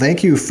right. Well,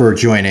 thank you for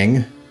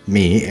joining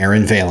me,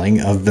 Aaron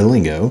Vailing of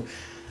Villingo,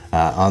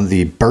 on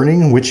the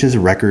Burning Witches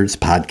Records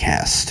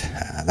podcast.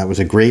 That was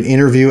a great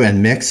interview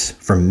and mix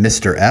from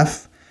Mr.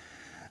 F.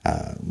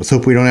 Let's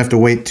hope we don't have to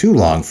wait too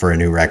long for a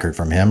new record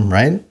from him,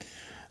 right?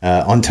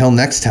 Until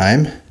next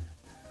time,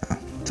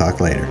 talk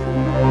later.